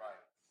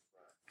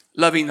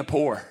 Loving the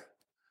poor.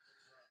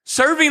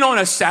 Serving on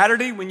a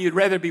Saturday when you'd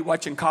rather be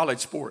watching college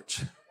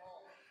sports.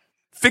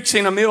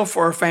 Fixing a meal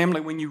for a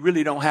family when you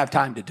really don't have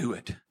time to do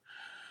it.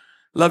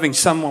 Loving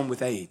someone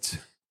with AIDS.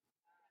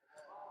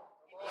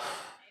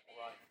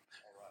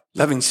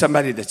 Loving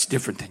somebody that's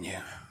different than you.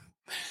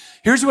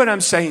 Here's what I'm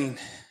saying,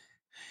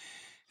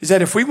 is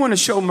that if we want to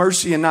show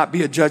mercy and not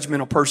be a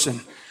judgmental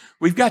person,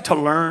 we've got to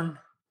learn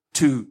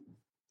to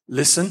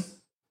listen,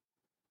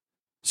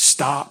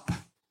 stop,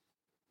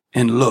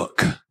 and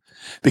look,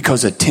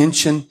 because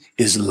attention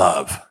is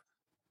love.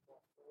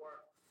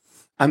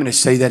 I'm going to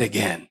say that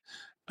again.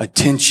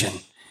 Attention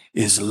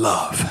is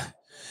love.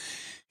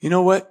 You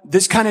know what?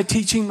 This kind of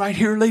teaching right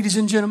here, ladies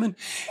and gentlemen,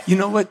 you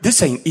know what?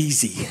 This ain't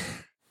easy.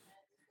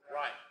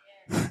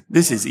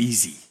 This is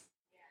easy.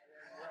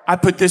 I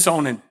put this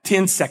on in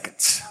 10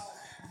 seconds.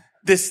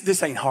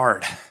 This ain't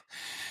hard.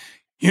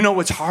 You know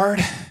what's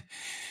hard?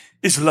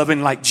 Is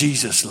loving like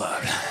Jesus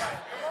loved.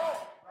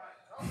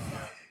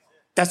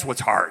 That's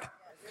what's hard.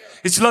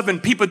 It's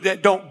loving people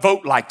that don't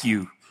vote like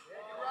you.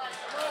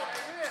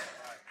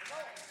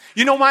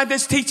 You know why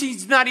this teaching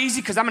is not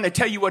easy? Because I'm going to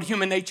tell you what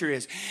human nature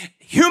is.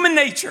 Human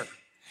nature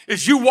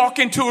is you walk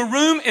into a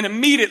room, and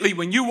immediately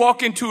when you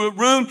walk into a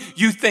room,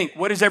 you think,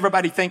 what is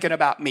everybody thinking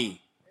about me?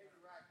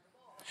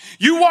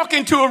 You walk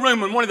into a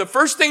room and one of the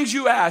first things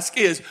you ask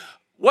is,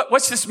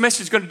 what's this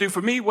message going to do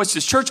for me? What's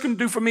this church going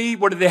to do for me?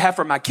 What do they have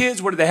for my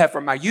kids? What do they have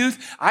for my youth?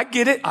 I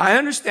get it. I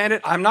understand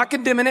it. I'm not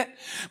condemning it.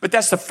 But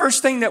that's the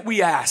first thing that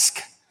we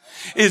ask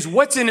is,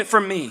 what's in it for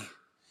me?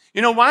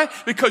 You know why?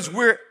 Because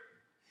we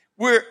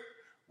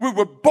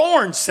were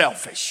born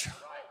selfish.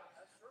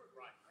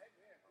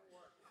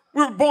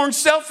 We were born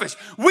selfish.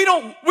 We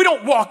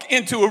don't walk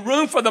into a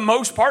room for the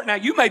most part. Now,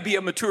 you may be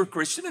a mature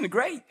Christian, and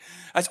great.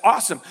 That's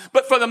awesome.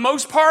 But for the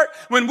most part,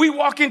 when we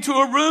walk into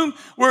a room,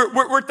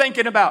 we're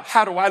thinking about,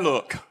 how do I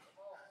look?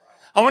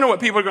 I wonder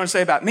what people are going to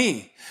say about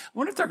me. I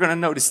wonder if they're going to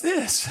notice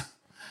this.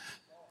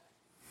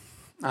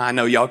 I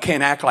know y'all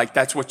can't act like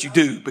that's what you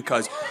do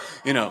because,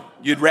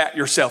 you'd rat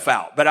yourself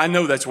out. But I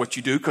know that's what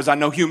you do because I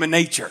know human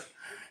nature.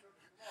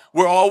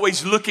 We're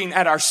always looking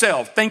at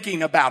ourselves,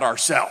 thinking about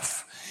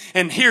ourselves.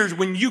 And here's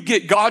when you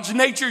get God's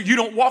nature, you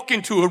don't walk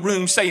into a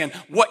room saying,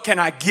 what can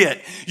I get?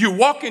 You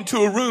walk into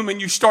a room and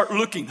you start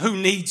looking, who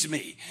needs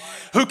me?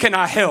 Who can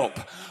I help?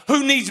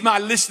 Who needs my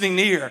listening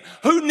ear?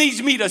 Who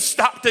needs me to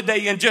stop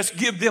today and just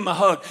give them a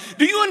hug?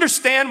 Do you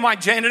understand why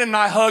Janet and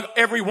I hug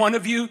every one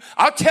of you?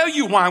 I'll tell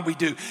you why we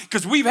do.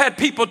 Because we've had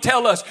people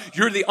tell us,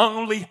 you're the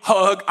only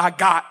hug I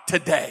got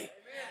today.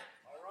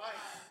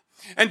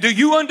 And do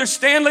you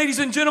understand, ladies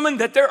and gentlemen,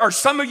 that there are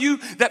some of you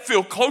that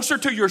feel closer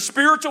to your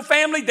spiritual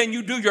family than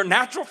you do your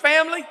natural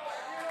family?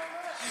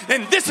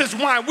 And this is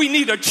why we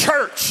need a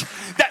church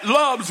that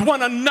loves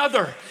one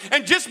another.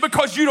 And just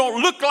because you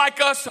don't look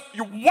like us,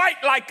 you're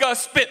white like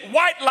us, spit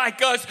white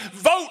like us,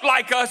 vote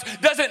like us,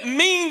 doesn't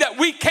mean that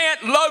we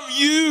can't love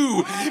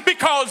you.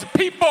 Because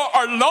people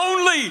are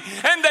lonely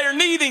and they're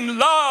needing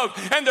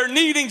love and they're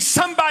needing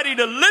somebody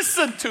to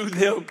listen to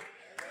them.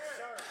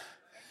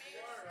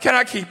 Can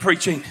I keep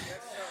preaching?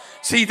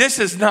 See,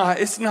 it's not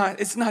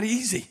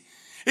easy.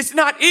 It's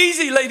not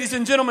easy, ladies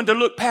and gentlemen, to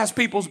look past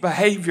people's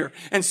behavior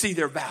and see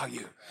their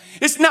value.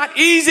 It's not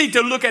easy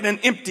to look at an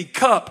empty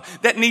cup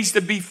that needs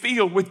to be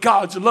filled with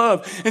God's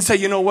love and say,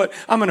 you know what?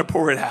 I'm going to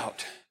pour it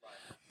out.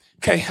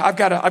 Okay, I've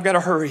got to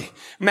hurry.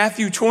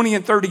 Matthew 20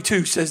 and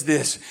 32 says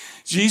this.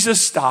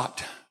 Jesus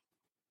stopped.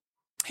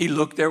 He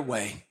looked their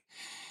way.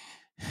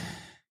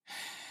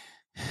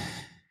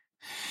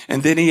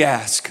 And then he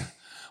asked,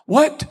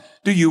 what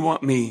do you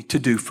want me to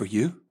do for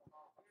you?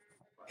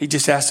 He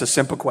just asked a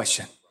simple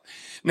question.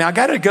 Now, I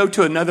got to go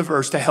to another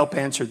verse to help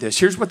answer this.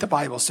 Here's what the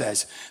Bible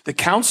says. The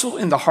counsel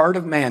in the heart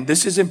of man,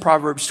 this is in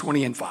Proverbs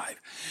 20 and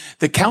 5.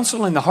 The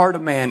counsel in the heart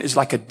of man is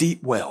like a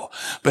deep well,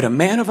 but a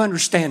man of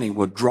understanding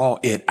will draw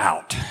it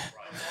out.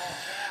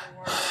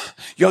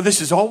 Yo, this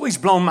has always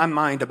blown my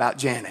mind about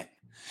Janet.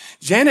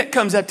 Janet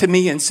comes up to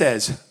me and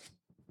says,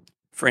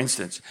 for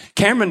instance,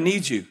 Cameron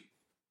needs you.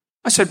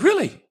 I said,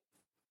 really?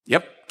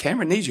 Yep,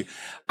 Cameron needs you.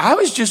 I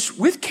was just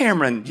with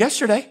Cameron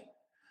yesterday.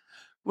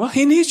 Well,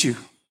 he needs you.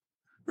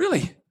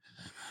 Really?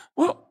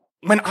 Well,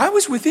 when I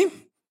was with him,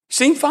 he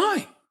seemed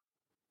fine.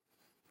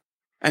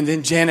 And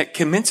then Janet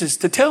commences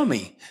to tell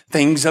me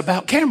things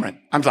about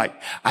Cameron. I'm like,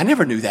 I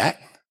never knew that.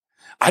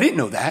 I didn't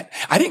know that.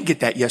 I didn't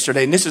get that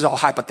yesterday. And this is all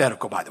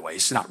hypothetical, by the way.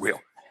 It's not real.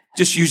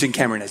 Just using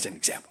Cameron as an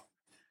example.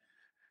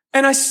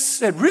 And I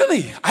said,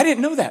 really? I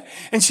didn't know that.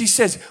 And she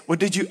says, well,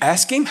 did you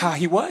ask him how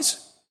he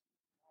was?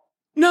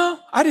 No,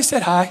 I just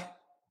said hi.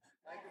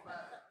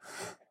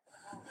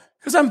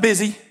 Because I'm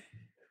busy.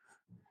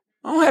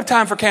 I don't have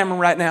time for Cameron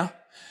right now.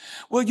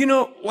 Well, you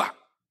know,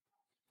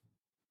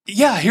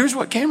 yeah, here's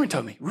what Cameron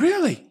told me.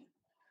 Really?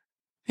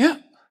 Yeah.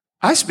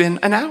 I spent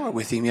an hour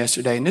with him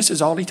yesterday, and this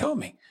is all he told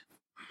me.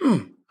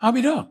 I'll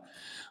be done.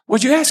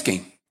 What'd you ask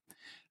him?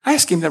 I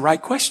asked him the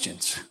right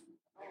questions.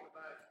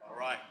 All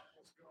right.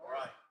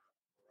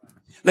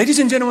 Ladies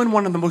and gentlemen,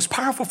 one of the most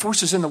powerful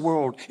forces in the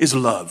world is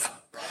love.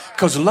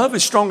 Because love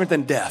is stronger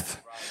than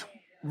death.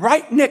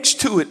 Right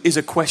next to it is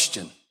a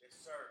question.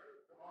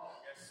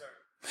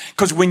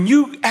 Because when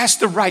you ask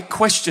the right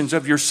questions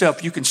of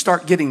yourself, you can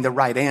start getting the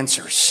right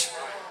answers.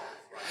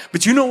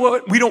 But you know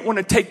what? We don't want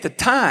to take the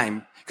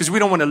time because we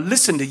don't want to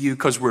listen to you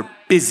because we're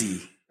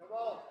busy.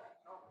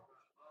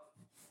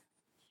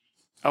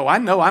 Oh, I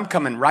know I'm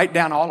coming right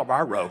down all of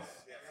our row.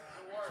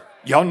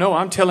 Y'all know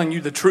I'm telling you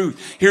the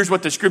truth. Here's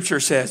what the scripture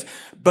says.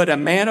 But a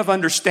man of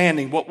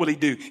understanding, what will he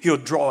do? He'll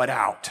draw it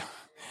out.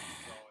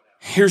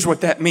 Here's what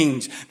that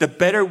means. The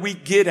better we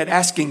get at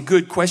asking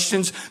good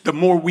questions, the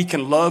more we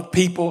can love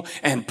people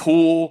and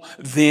pull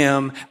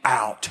them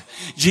out.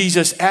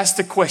 Jesus asked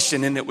the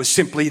question, and it was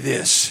simply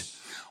this.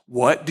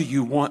 What do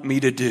you want me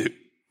to do?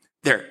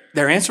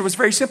 Their answer was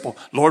very simple.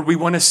 Lord, we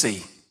want to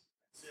see.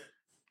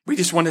 We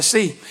just want to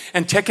see.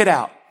 And check it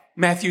out.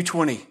 Matthew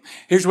 20.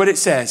 Here's what it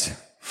says.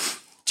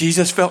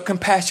 Jesus felt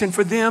compassion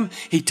for them.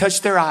 He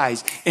touched their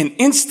eyes, and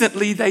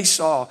instantly they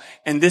saw.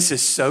 And this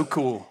is so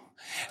cool.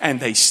 And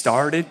they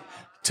started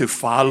to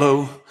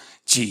follow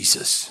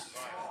Jesus.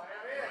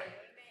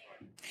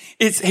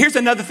 Here's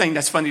another thing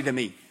that's funny to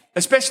me,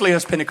 especially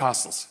us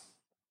Pentecostals.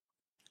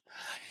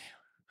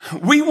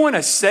 We want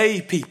to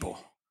save people.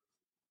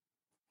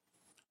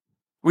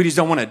 We just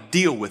don't want to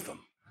deal with them.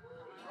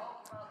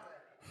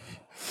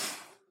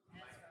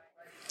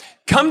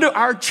 Come to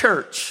our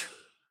church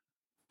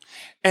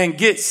and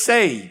get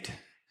saved,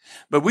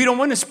 but we don't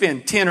want to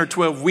spend 10 or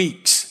 12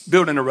 weeks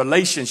building a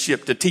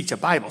relationship to teach a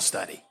Bible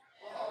study.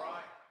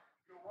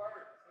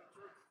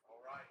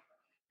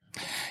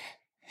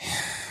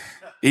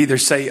 Either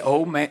say,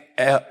 oh, man,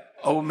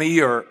 oh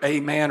me, or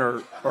amen,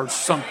 or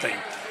something.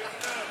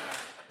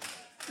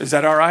 Is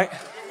that all right?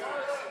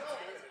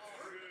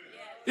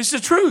 It's the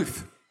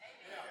truth.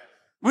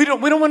 We don't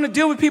want to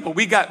deal with people.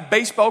 We got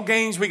baseball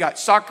games. We got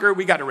soccer.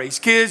 We got to raise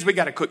kids. We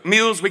got to cook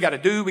meals. We got to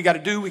do.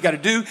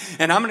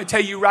 And I'm going to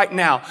tell you right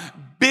now,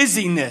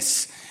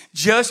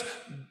 just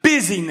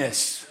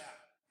busyness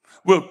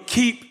will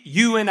keep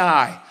you and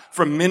I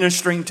from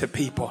ministering to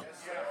people.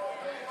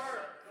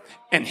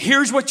 And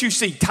here's what you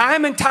see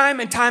time and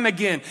time and time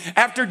again.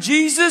 After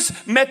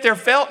Jesus met their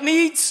felt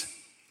needs,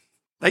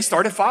 they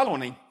started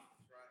following him.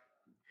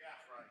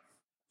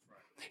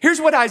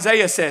 Here's what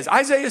Isaiah says.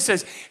 Isaiah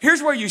says,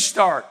 here's where you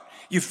start.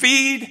 You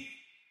feed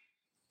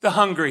the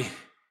hungry.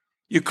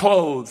 You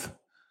clothe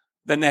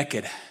the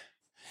naked.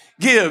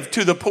 Give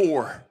to the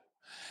poor.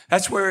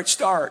 That's where it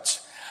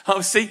starts.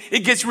 Oh, see,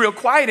 it gets real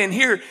quiet in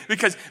here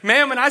because,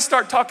 man, when I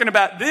start talking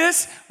about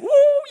this, woo,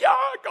 y'all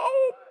go,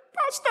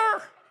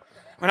 pastor.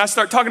 When I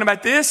start talking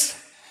about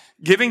this,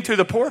 giving to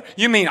the poor,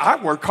 you mean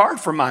I work hard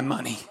for my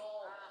money.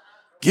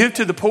 Give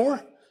to the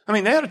poor? I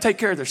mean, they ought to take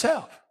care of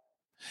themselves.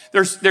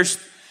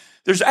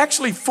 There's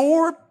actually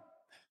 4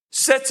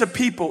 sets of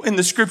people in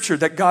the scripture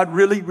that God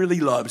really,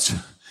 really loves.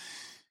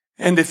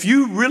 And if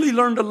you really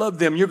learn to love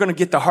them, you're going to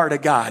get the heart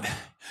of God.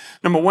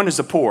 Number 1 is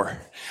the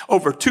poor.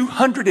 Over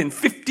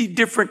 250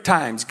 different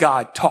times,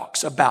 God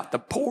talks about the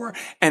poor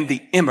and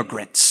the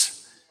immigrants.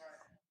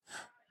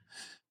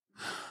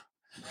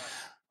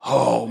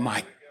 Oh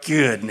my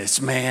goodness,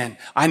 man.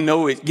 I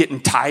know it's getting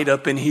tied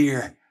up in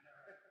here.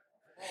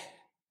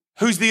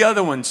 Who's the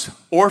other ones?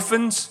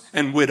 Orphans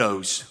and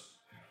widows.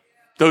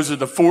 Those are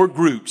the 4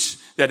 groups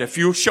that if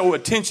you show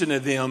attention to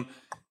them,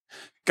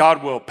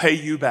 God will pay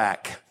you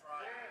back.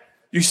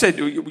 You said,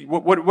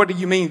 what do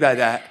you mean by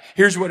that?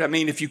 Here's what I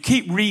mean. If you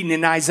keep reading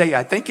in Isaiah,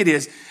 I think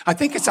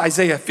it's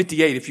Isaiah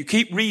 58. If you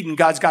keep reading,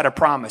 God's got a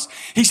promise.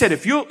 He said,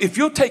 if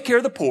you'll take care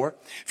of the poor,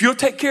 if you'll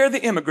take care of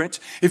the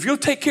immigrants, if you'll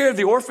take care of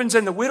the orphans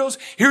and the widows,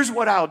 here's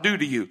what I'll do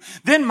to you.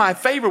 Then my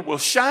favor will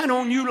shine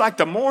on you like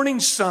the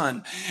morning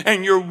sun,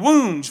 and your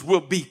wounds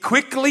will be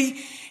quickly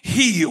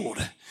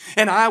healed.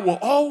 And I will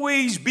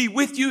always be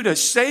with you to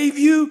save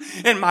you,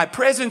 and my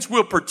presence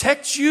will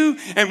protect you.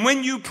 And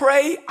when you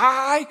pray,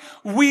 I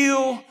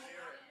will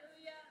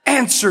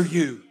answer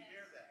you.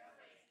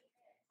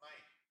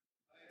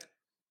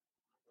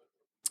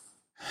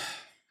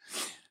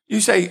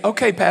 You say,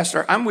 okay,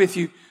 Pastor, I'm with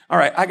you. All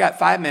right, I got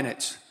 5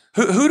 minutes.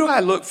 Who do I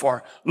look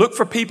for? Look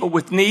for people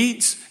with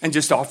needs and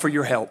just offer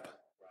your help.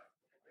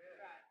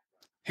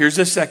 Here's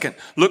a second.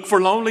 Look for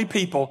lonely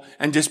people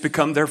and just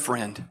become their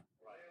friend.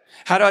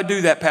 How do I do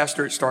that,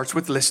 Pastor? It starts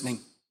with listening.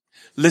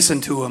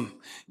 Listen to them.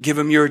 Give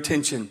them your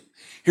attention.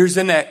 Here's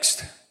the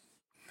next.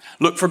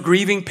 Look for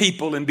grieving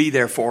people and be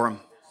there for them.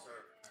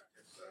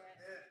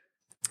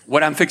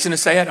 What I'm fixing to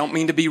say, I don't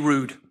mean to be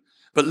rude.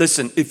 But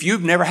listen, if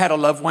you've never had a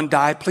loved one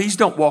die, please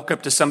don't walk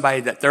up to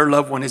somebody that their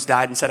loved one has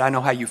died and said, I know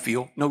how you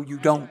feel. No, you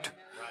don't.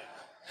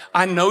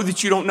 I know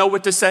that you don't know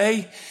what to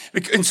say.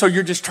 And so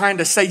you're just trying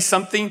to say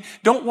something.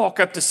 Don't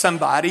walk up to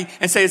somebody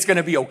and say it's going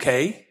to be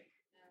okay.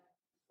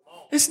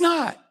 It's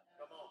not.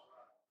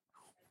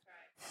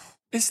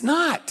 It's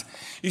not.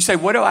 You say,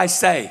 what do I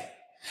say?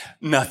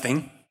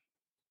 Nothing.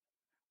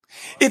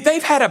 If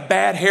they've had a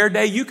bad hair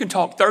day, you can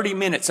talk 30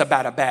 minutes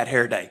about a bad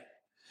hair day.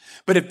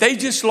 But if they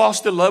just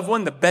lost a loved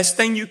one, the best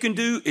thing you can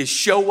do is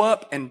show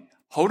up and,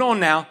 hold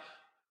on now,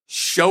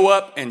 show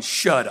up and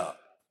shut up.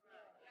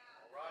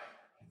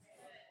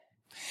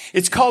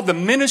 It's called the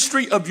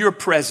ministry of your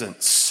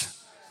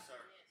presence.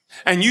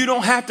 And you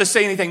don't have to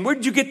say anything. Where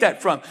did you get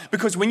that from?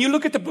 Because when you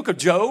look at the book of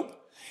Job,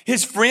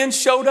 his friends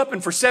showed up,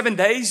 and for 7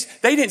 days,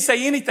 they didn't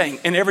say anything,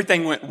 and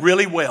everything went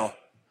really well.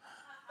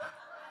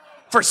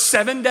 For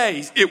 7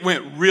 days, it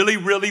went really,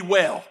 really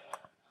well.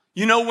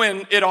 You know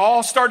when it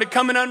all started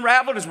coming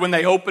unraveled is when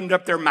they opened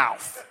up their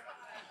mouth.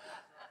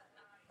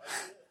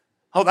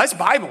 Oh, that's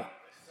Bible.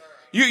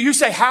 You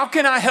say, how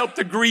can I help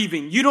the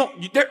grieving?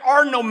 There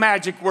are no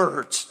magic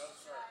words.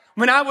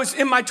 When I was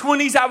in my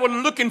 20s, I was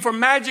looking for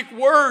magic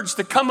words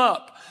to come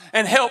up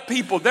and help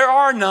people. There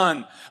are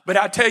none. But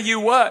I tell you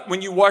what,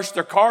 when you wash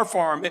their car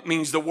for them, it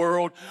means the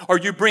world. Or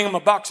you bring them a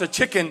box of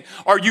chicken,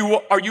 or you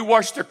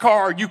wash their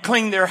car, or you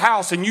clean their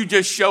house, and you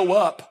just show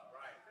up.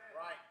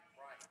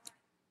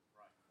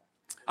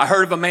 I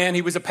heard of a man,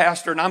 he was a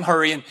pastor, and I'm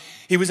hurrying.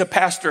 He was a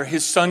pastor.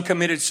 His son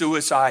committed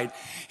suicide.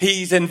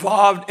 He's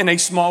involved in a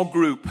small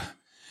group,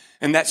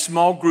 and that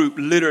small group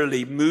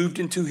literally moved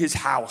into his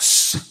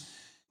house,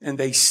 and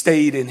they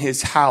stayed in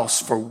his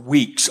house for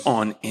weeks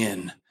on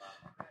end.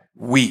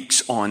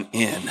 Weeks on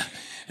end.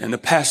 And the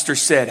pastor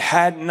said,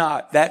 had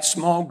not that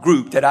small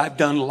group that I've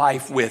done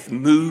life with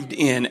moved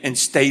in and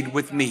stayed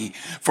with me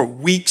for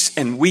weeks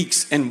and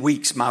weeks and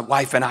weeks, my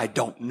wife and I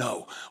don't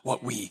know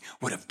what we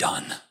would have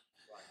done.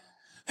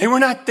 They were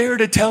not there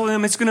to tell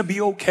them it's going to be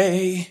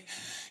okay.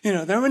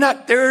 They were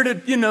not there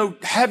to,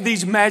 have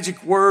these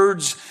magic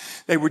words.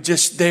 They were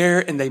just there,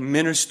 and they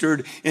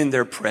ministered in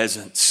their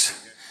presence.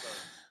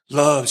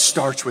 Love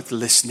starts with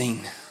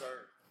listening.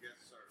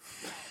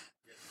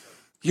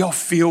 Y'all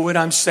feel what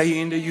I'm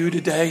saying to you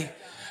today?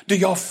 Do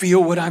y'all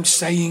feel what I'm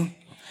saying?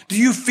 Do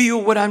you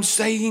feel what I'm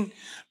saying?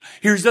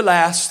 Here's the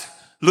last.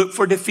 Look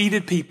for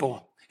defeated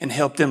people and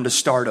help them to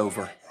start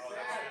over.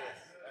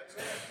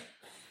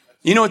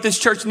 You know what this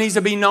church needs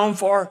to be known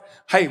for?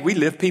 Hey, we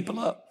lift people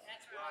up.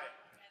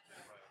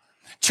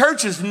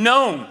 Church is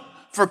known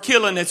for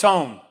killing its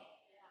own.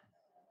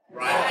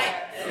 Right.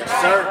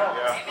 Yes, sir.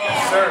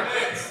 Yes, sir.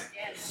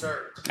 Yes,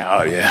 sir.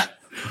 Oh, yeah.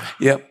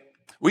 Yep.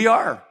 We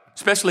are.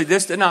 Especially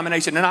this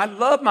denomination. And I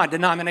love my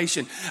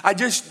denomination. I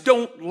just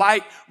don't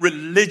like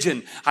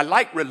religion. I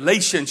like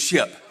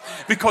relationship.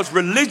 Because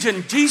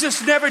religion,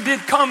 Jesus never did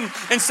come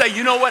and say,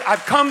 you know what?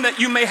 I've come that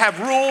you may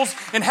have rules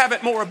and have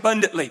it more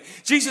abundantly.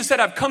 Jesus said,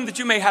 I've come that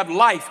you may have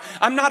life.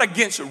 I'm not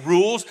against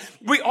rules.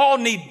 We all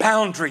need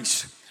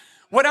boundaries.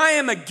 What I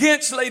am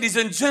against, ladies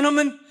and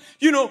gentlemen,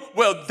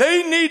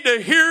 they need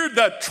to hear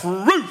the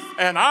truth.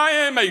 And I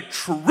am a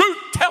truth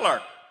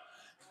teller.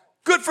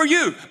 Good for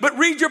you, but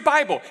read your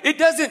Bible. It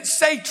doesn't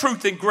say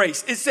truth and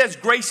grace. It says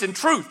grace and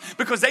truth,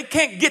 because they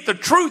can't get the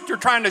truth you're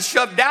trying to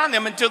shove down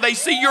them until they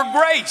see your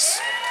grace.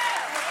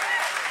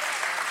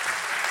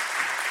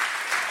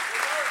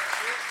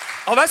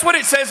 Oh, that's what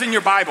it says in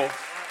your Bible.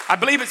 I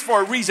believe it's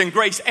for a reason,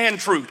 grace and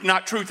truth,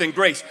 not truth and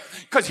grace.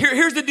 Because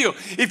here's the deal.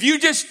 If you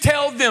just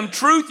tell them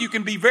truth, you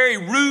can be very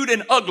rude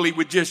and ugly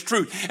with just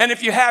truth. And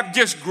if you have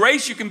just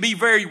grace, you can be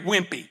very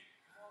wimpy.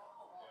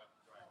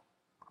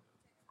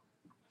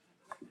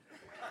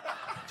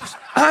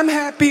 I'm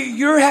happy,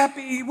 you're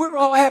happy, we're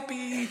all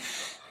happy.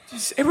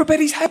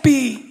 Everybody's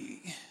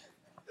happy.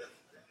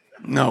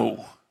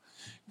 No.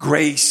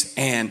 Grace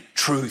and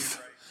truth.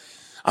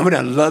 I'm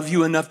going to love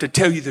you enough to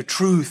tell you the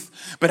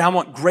truth, but I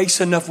want grace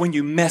enough when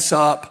you mess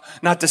up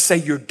not to say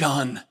you're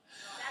done.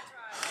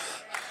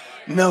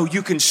 No,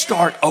 you can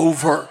start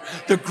over.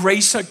 The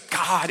grace of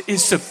God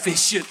is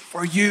sufficient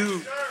for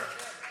you.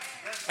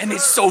 And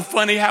it's so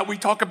funny how we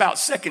talk about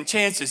second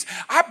chances.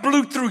 I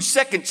blew through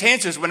second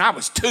chances when I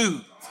was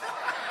 2.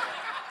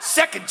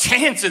 Second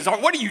chances, or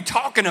what are you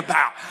talking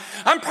about?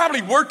 I'm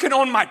probably working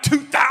on my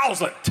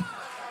 2000th.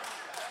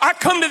 I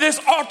come to this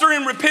altar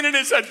and repented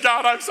and said,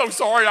 God, I'm so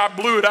sorry. I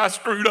blew it. I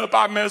screwed up.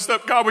 I messed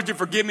up. God, would you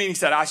forgive me? And he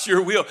said, I sure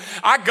will.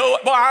 I go,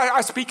 boy, I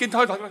speak in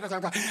tongues.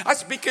 I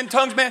speak in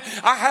tongues, man.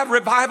 I have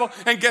revival.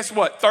 And guess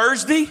what?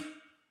 Thursday?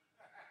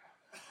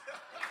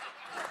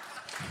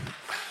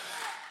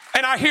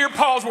 And I hear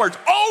Paul's words,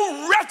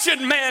 oh,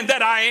 wretched man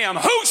that I am,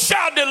 who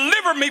shall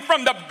deliver me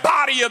from the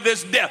body of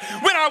this death?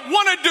 When I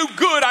want to do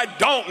good, I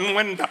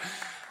don't.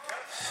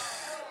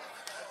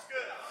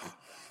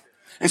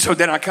 And so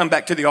then I come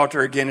back to the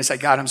altar again and say,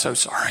 God, I'm so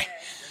sorry.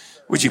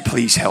 Would you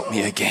please help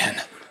me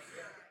again?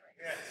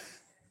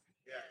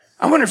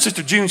 I wonder if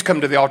Sister June's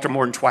come to the altar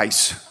more than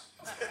twice.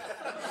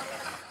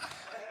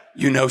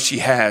 You know she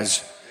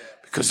has,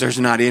 because there's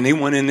not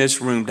anyone in this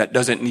room that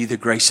doesn't need the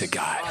grace of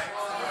God.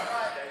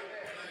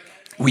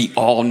 We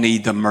all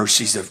need the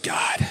mercies of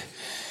God.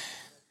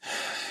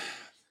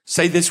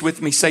 Say this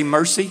with me. Say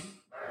mercy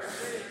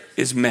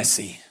is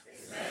messy.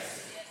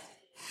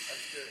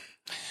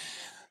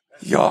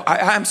 Y'all,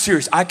 I'm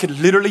serious. I could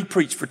literally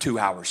preach for 2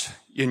 hours.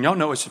 And y'all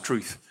know it's the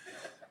truth.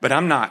 But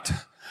I'm not.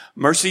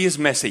 Mercy is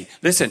messy.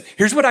 Listen,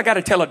 here's what I got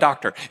to tell a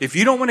doctor. If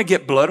you don't want to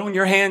get blood on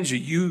your hands,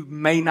 you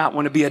may not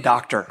want to be a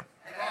doctor.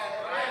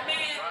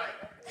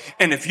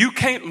 And if you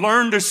can't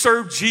learn to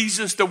serve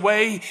Jesus the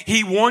way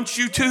he wants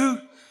you to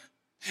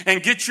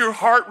and get your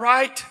heart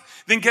right,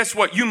 then guess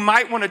what? You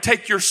might want to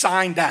take your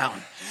sign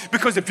down.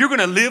 Because if you're going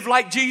to live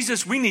like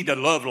Jesus, we need to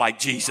love like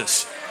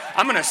Jesus.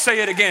 I'm going to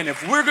say it again.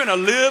 If we're going to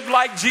live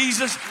like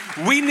Jesus,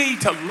 we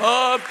need to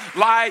love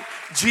like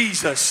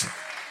Jesus.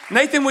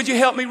 Nathan, would you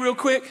help me real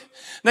quick?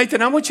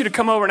 Nathan, I want you to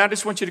come over and I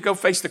just want you to go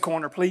face the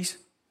corner, please.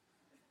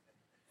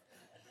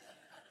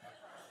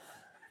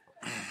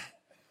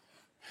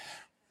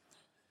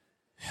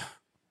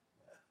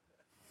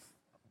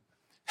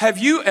 Have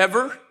you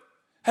ever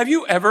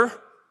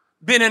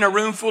been in a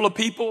room full of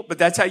people, but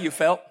that's how you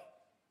felt?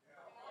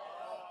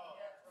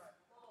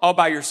 All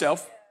by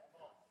yourself?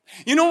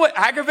 You know what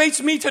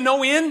aggravates me to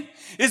no end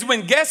is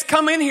when guests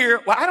come in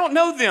here. Well, I don't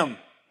know them.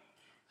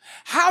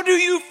 How do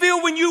you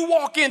feel when you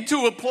walk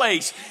into a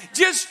place?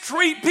 Just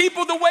treat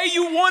people the way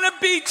you want to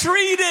be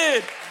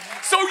treated.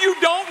 So you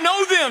don't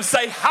know them.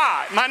 Say,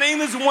 hi, my name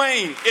is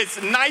Wayne.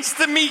 It's nice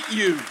to meet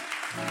you.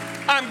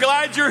 I'm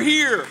glad you're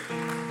here.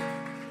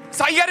 That's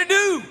all you got to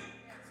do.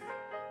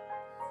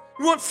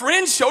 You want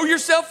friends? Show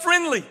yourself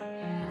friendly.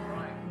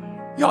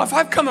 Y'all, if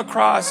I've come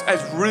across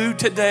as rude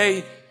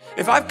today,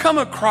 if I've come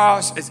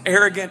across as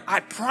arrogant, I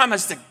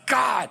promise to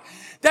God,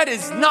 that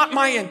is not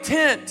my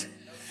intent.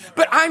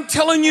 But I'm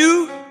telling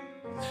you,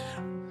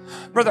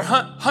 Brother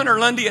Hunter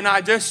Lundy and I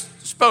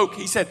just spoke.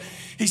 He said,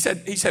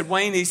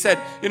 Wayne, he said,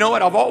 you know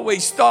what? I've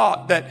always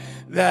thought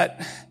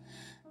that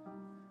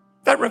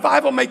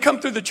revival may come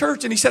through the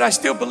church. And he said, I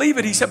still believe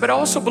it. He said, but I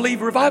also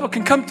believe revival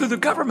can come through the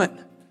government.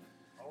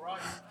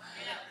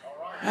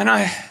 And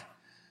I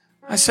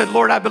said,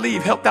 Lord, I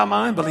believe. Help thou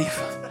my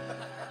unbelief.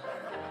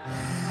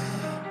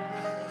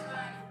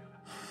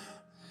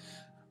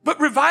 But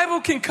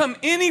revival can come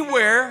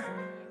anywhere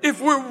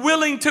if we're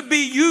willing to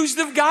be used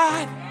of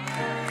God.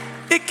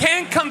 It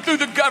can come through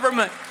the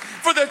government.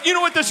 You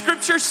know what the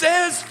scripture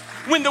says?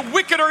 When the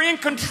wicked are in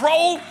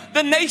control,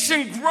 the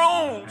nation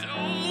groans.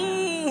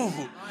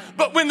 Ooh.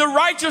 But when the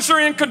righteous are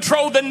in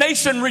control, the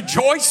nation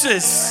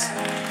rejoices.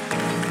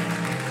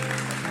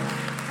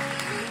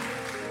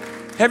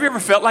 Have you ever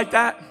felt like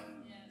that?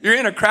 You're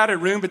in a crowded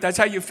room, but that's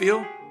how you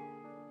feel?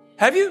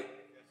 Have you?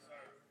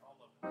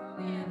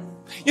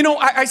 You know,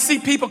 I see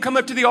people come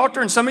up to the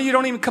altar and some of you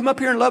don't even come up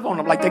here and love on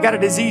them like they got a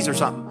disease or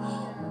something.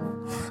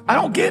 I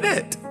don't get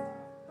it.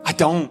 I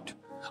don't.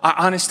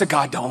 I honest to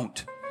God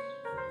don't.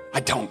 I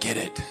don't get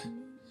it.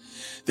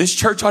 This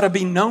church ought to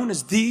be known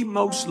as the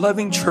most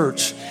loving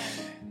church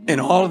in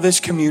all of this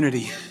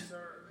community.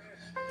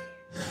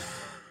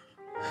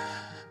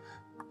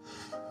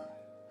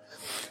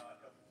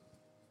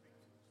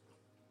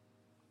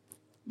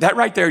 That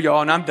right there,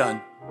 y'all, and I'm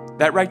done.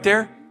 That right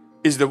there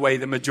is the way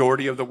the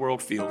majority of the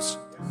world feels.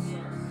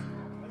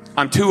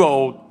 I'm too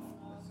old.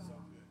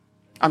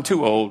 I'm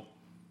too old.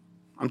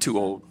 I'm too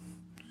old.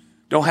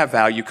 Don't have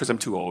value because I'm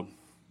too old.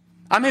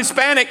 I'm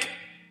Hispanic.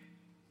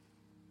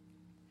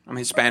 I'm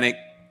Hispanic.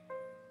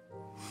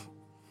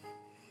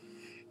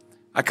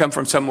 I come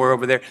from somewhere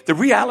over there. The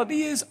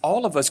reality is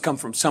all of us come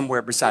from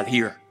somewhere beside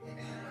here.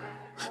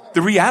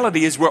 The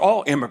reality is we're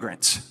all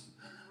immigrants.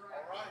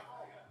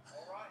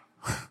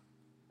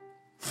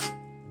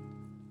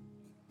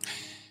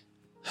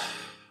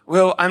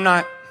 Well, I'm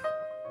not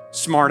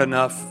smart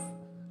enough.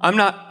 I'm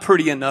not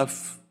pretty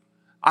enough.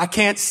 I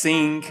can't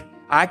sing.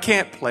 I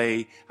can't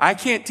play. I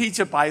can't teach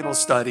a Bible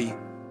study.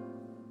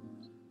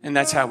 And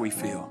that's how we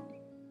feel.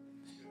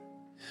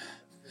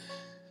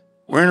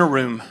 We're in a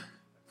room,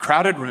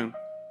 crowded room,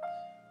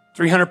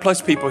 300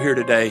 plus people here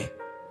today.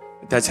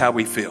 But that's how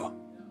we feel.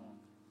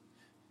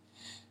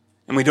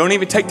 And we don't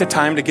even take the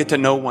time to get to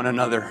know one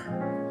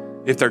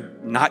another if they're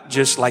not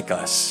just like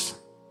us.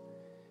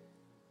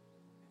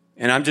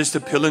 And I'm just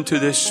appealing to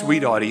this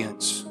sweet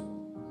audience.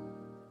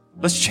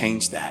 Let's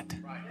change that.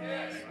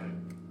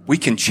 We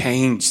can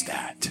change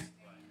that.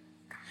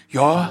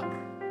 Y'all,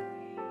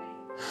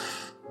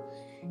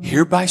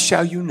 hereby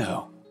shall you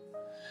know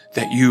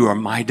that you are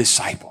my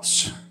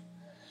disciples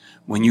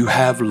when you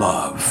have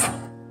love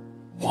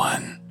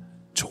one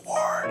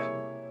toward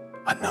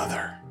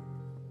another.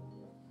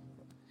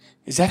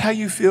 Is that how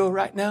you feel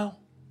right now?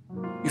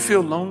 You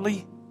feel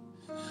lonely?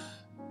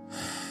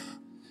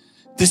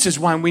 This is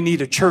why we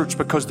need a church,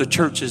 because the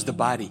church is the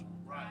body.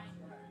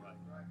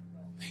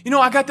 You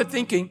know, I got to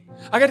thinking,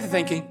 I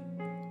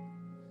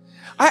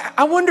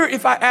wonder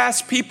if I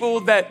asked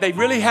people that they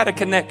really had a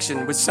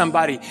connection with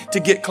somebody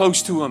to get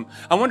close to them.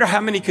 I wonder how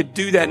many could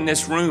do that in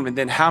this room, and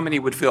then how many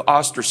would feel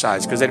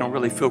ostracized because they don't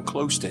really feel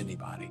close to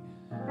anybody.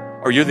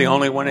 Or you're the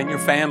only one in your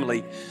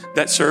family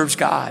that serves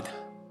God.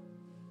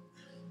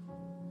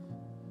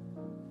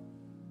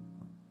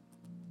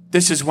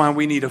 This is why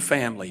we need a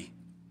family,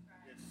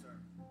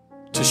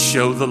 to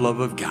show the love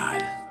of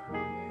God.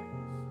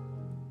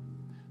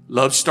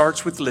 Love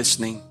starts with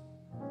listening.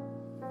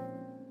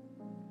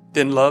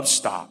 Then love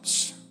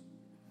stops.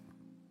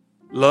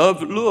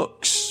 Love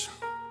looks.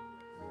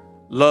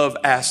 Love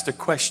asks a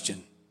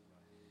question.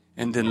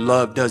 And then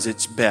love does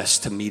its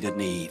best to meet a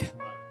need.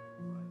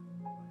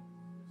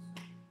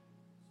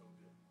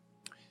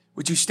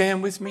 Would you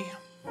stand with me?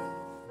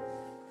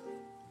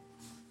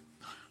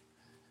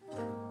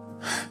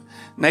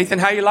 Nathan,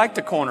 how you like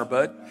the corner,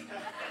 bud?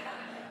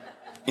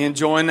 You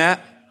enjoying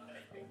that?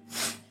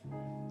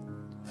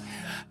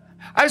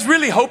 I was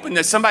really hoping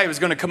that somebody was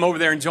going to come over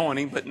there and join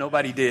him, but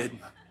nobody did.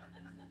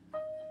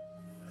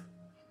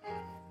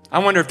 I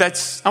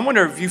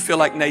wonder if you feel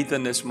like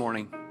Nathan this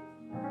morning.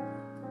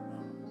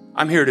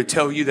 I'm here to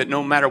tell you that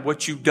no matter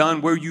what you've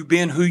done, where you've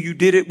been, who you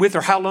did it with,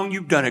 or how long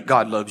you've done it,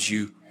 God loves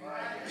you.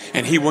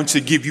 And He wants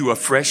to give you a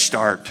fresh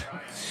start.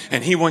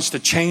 And He wants to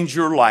change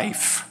your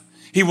life.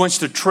 He wants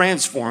to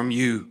transform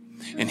you.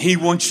 And He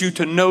wants you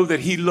to know that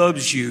He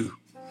loves you.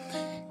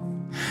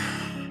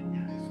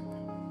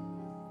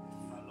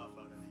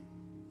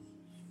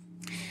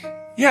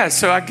 Yeah,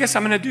 so I guess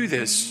I'm going to do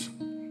this.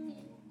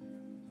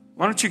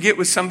 Why don't you get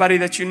with somebody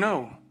that you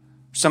know?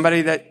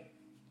 Somebody that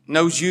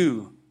knows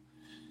you.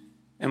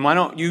 And why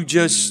don't you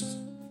just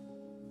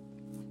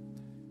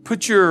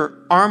put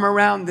your arm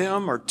around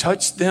them or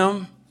touch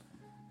them?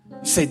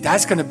 You say,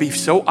 that's going to be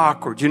so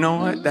awkward. You know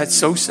what? That's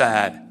so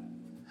sad.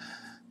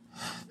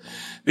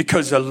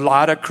 Because a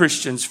lot of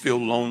Christians feel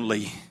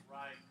lonely.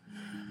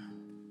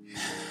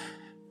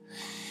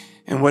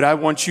 And what I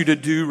want you to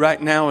do right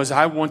now is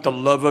I want the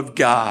love of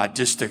God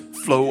just to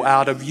flow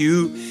out of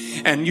you.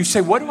 And you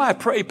say, what do I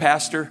pray,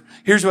 Pastor?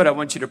 Here's what I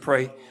want you to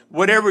pray.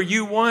 Whatever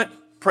you want,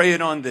 pray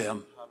it on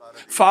them.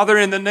 Father,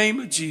 in the name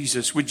of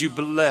Jesus, would you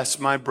bless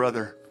my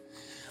brother?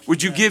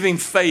 Would you give him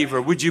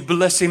favor? Would you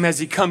bless him as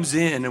he comes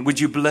in? And would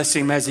you bless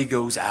him as he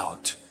goes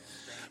out?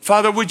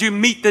 Father, would you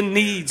meet the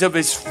needs of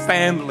his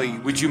family?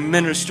 Would you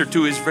minister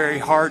to his very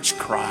heart's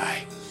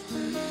cry?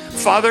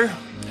 Father,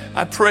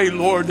 I pray,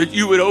 Lord, that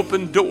you would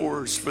open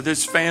doors for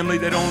this family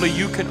that only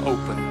you can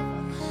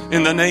open.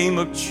 In the name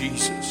of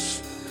Jesus.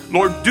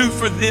 Lord, do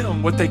for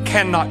them what they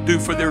cannot do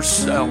for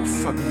themselves.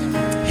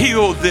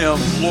 Heal them,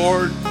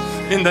 Lord,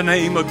 in the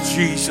name of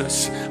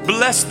Jesus.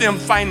 Bless them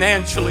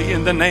financially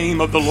in the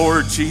name of the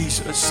Lord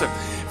Jesus.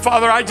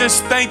 Father, I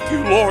just thank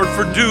you, Lord,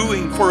 for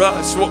doing for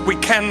us what we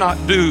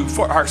cannot do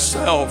for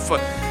ourselves.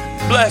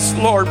 Bless,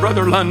 Lord,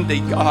 Brother Lundy,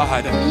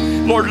 God.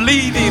 Lord,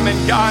 lead him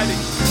and guide him.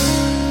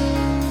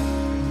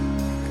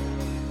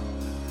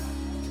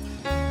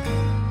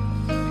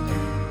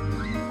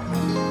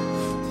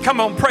 Come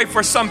on, pray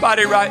for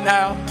somebody right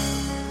now.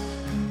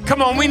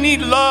 Come on, we need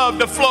love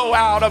to flow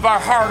out of our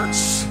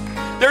hearts.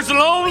 There's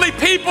lonely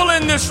people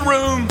in this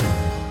room.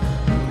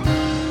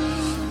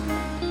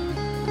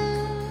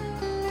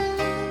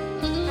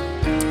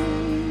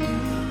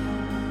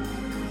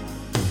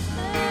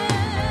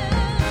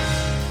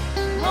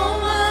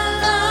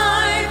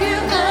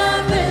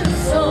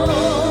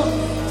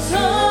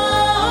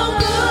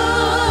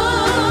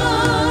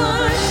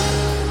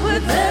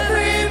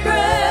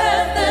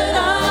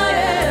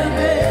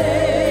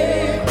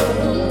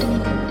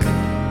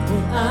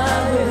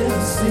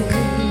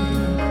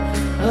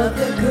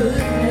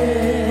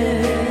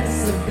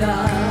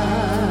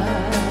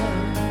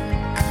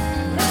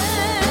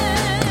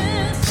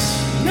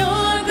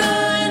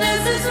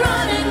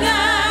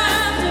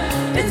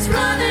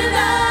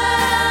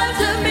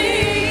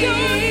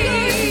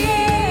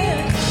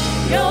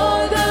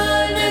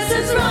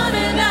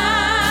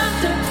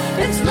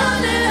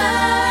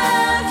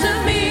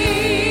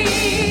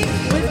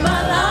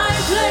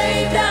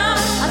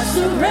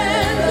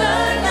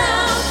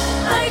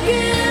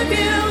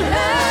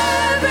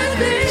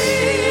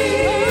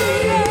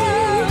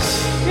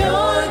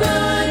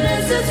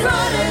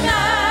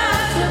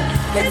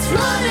 It's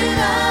running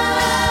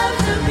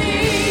after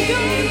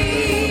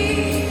me.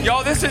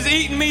 is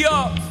eating me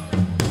up.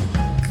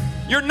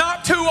 You're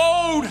not too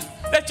old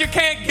that you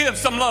can't give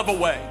some love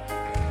away.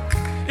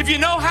 If you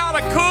know how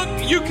to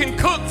cook, you can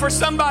cook for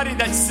somebody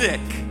that's sick.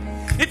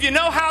 If you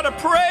know how to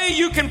pray,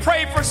 you can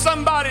pray for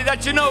somebody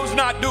that you know is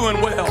not doing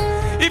well.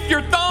 If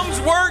your thumbs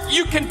work,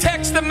 you can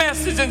text a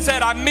message and say,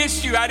 I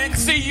miss you. I didn't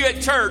see you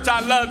at church. I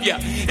love you.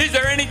 Is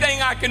there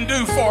anything I can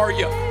do for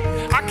you?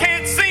 I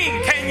can't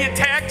sing. Can you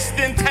text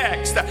and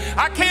text?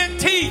 I can't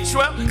teach.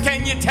 Well,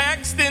 can you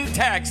text and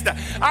text?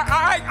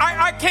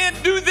 I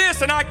can't do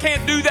this and I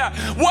can't do that.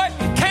 What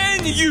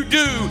can you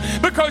do?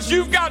 Because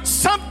you've got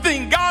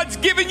something. God's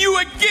given you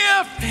a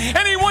gift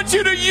and He wants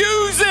you to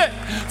use it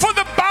for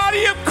the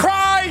body of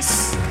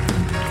Christ.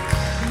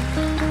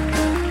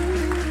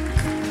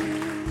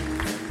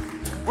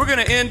 We're going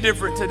to end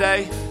different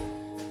today.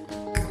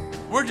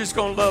 We're just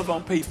going to love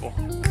on people.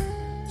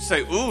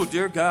 Say, ooh,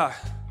 dear God,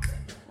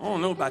 I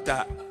don't know about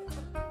that.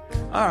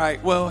 All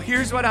right, well,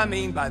 here's what I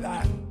mean by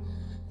that.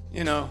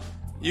 You know,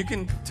 you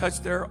can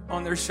touch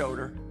on their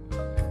shoulder.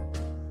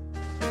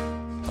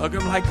 Hug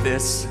them like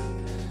this.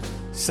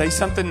 Say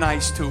something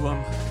nice to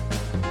them.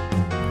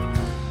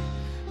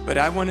 But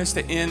I want us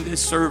to end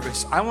this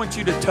service. I want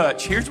you to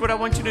touch. Here's what I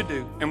want you to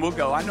do. And we'll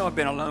go. I know I've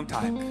been a long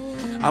time.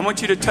 I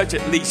want you to touch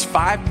at least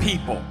 5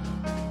 people.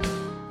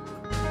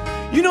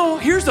 You know,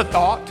 here's a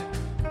thought.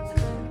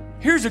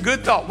 Here's a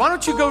good thought. Why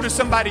don't you go to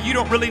somebody you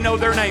don't really know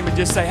their name and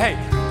just say, hey,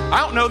 I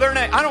don't know their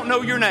name. I don't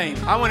know your name.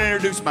 I want to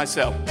introduce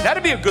myself.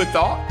 That'd be a good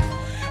thought.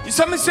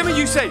 Some of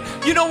you say,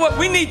 you know what?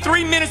 We need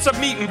 3 minutes of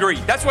meet and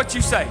greet. That's what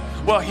you say.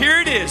 Well, here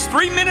it is.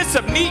 3 minutes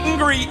of meet and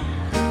greet.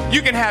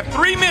 You can have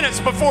 3 minutes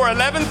before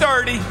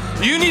 11:30.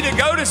 You need to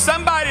go to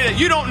somebody that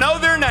you don't know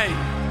their name.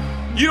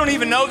 You don't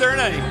even know their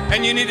name.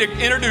 And you need to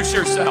introduce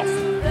yourself.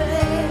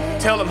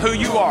 Tell them who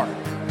you are.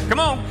 Come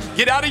on.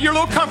 Get out of your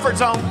little comfort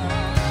zone.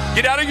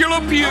 Get out of your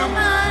little pew.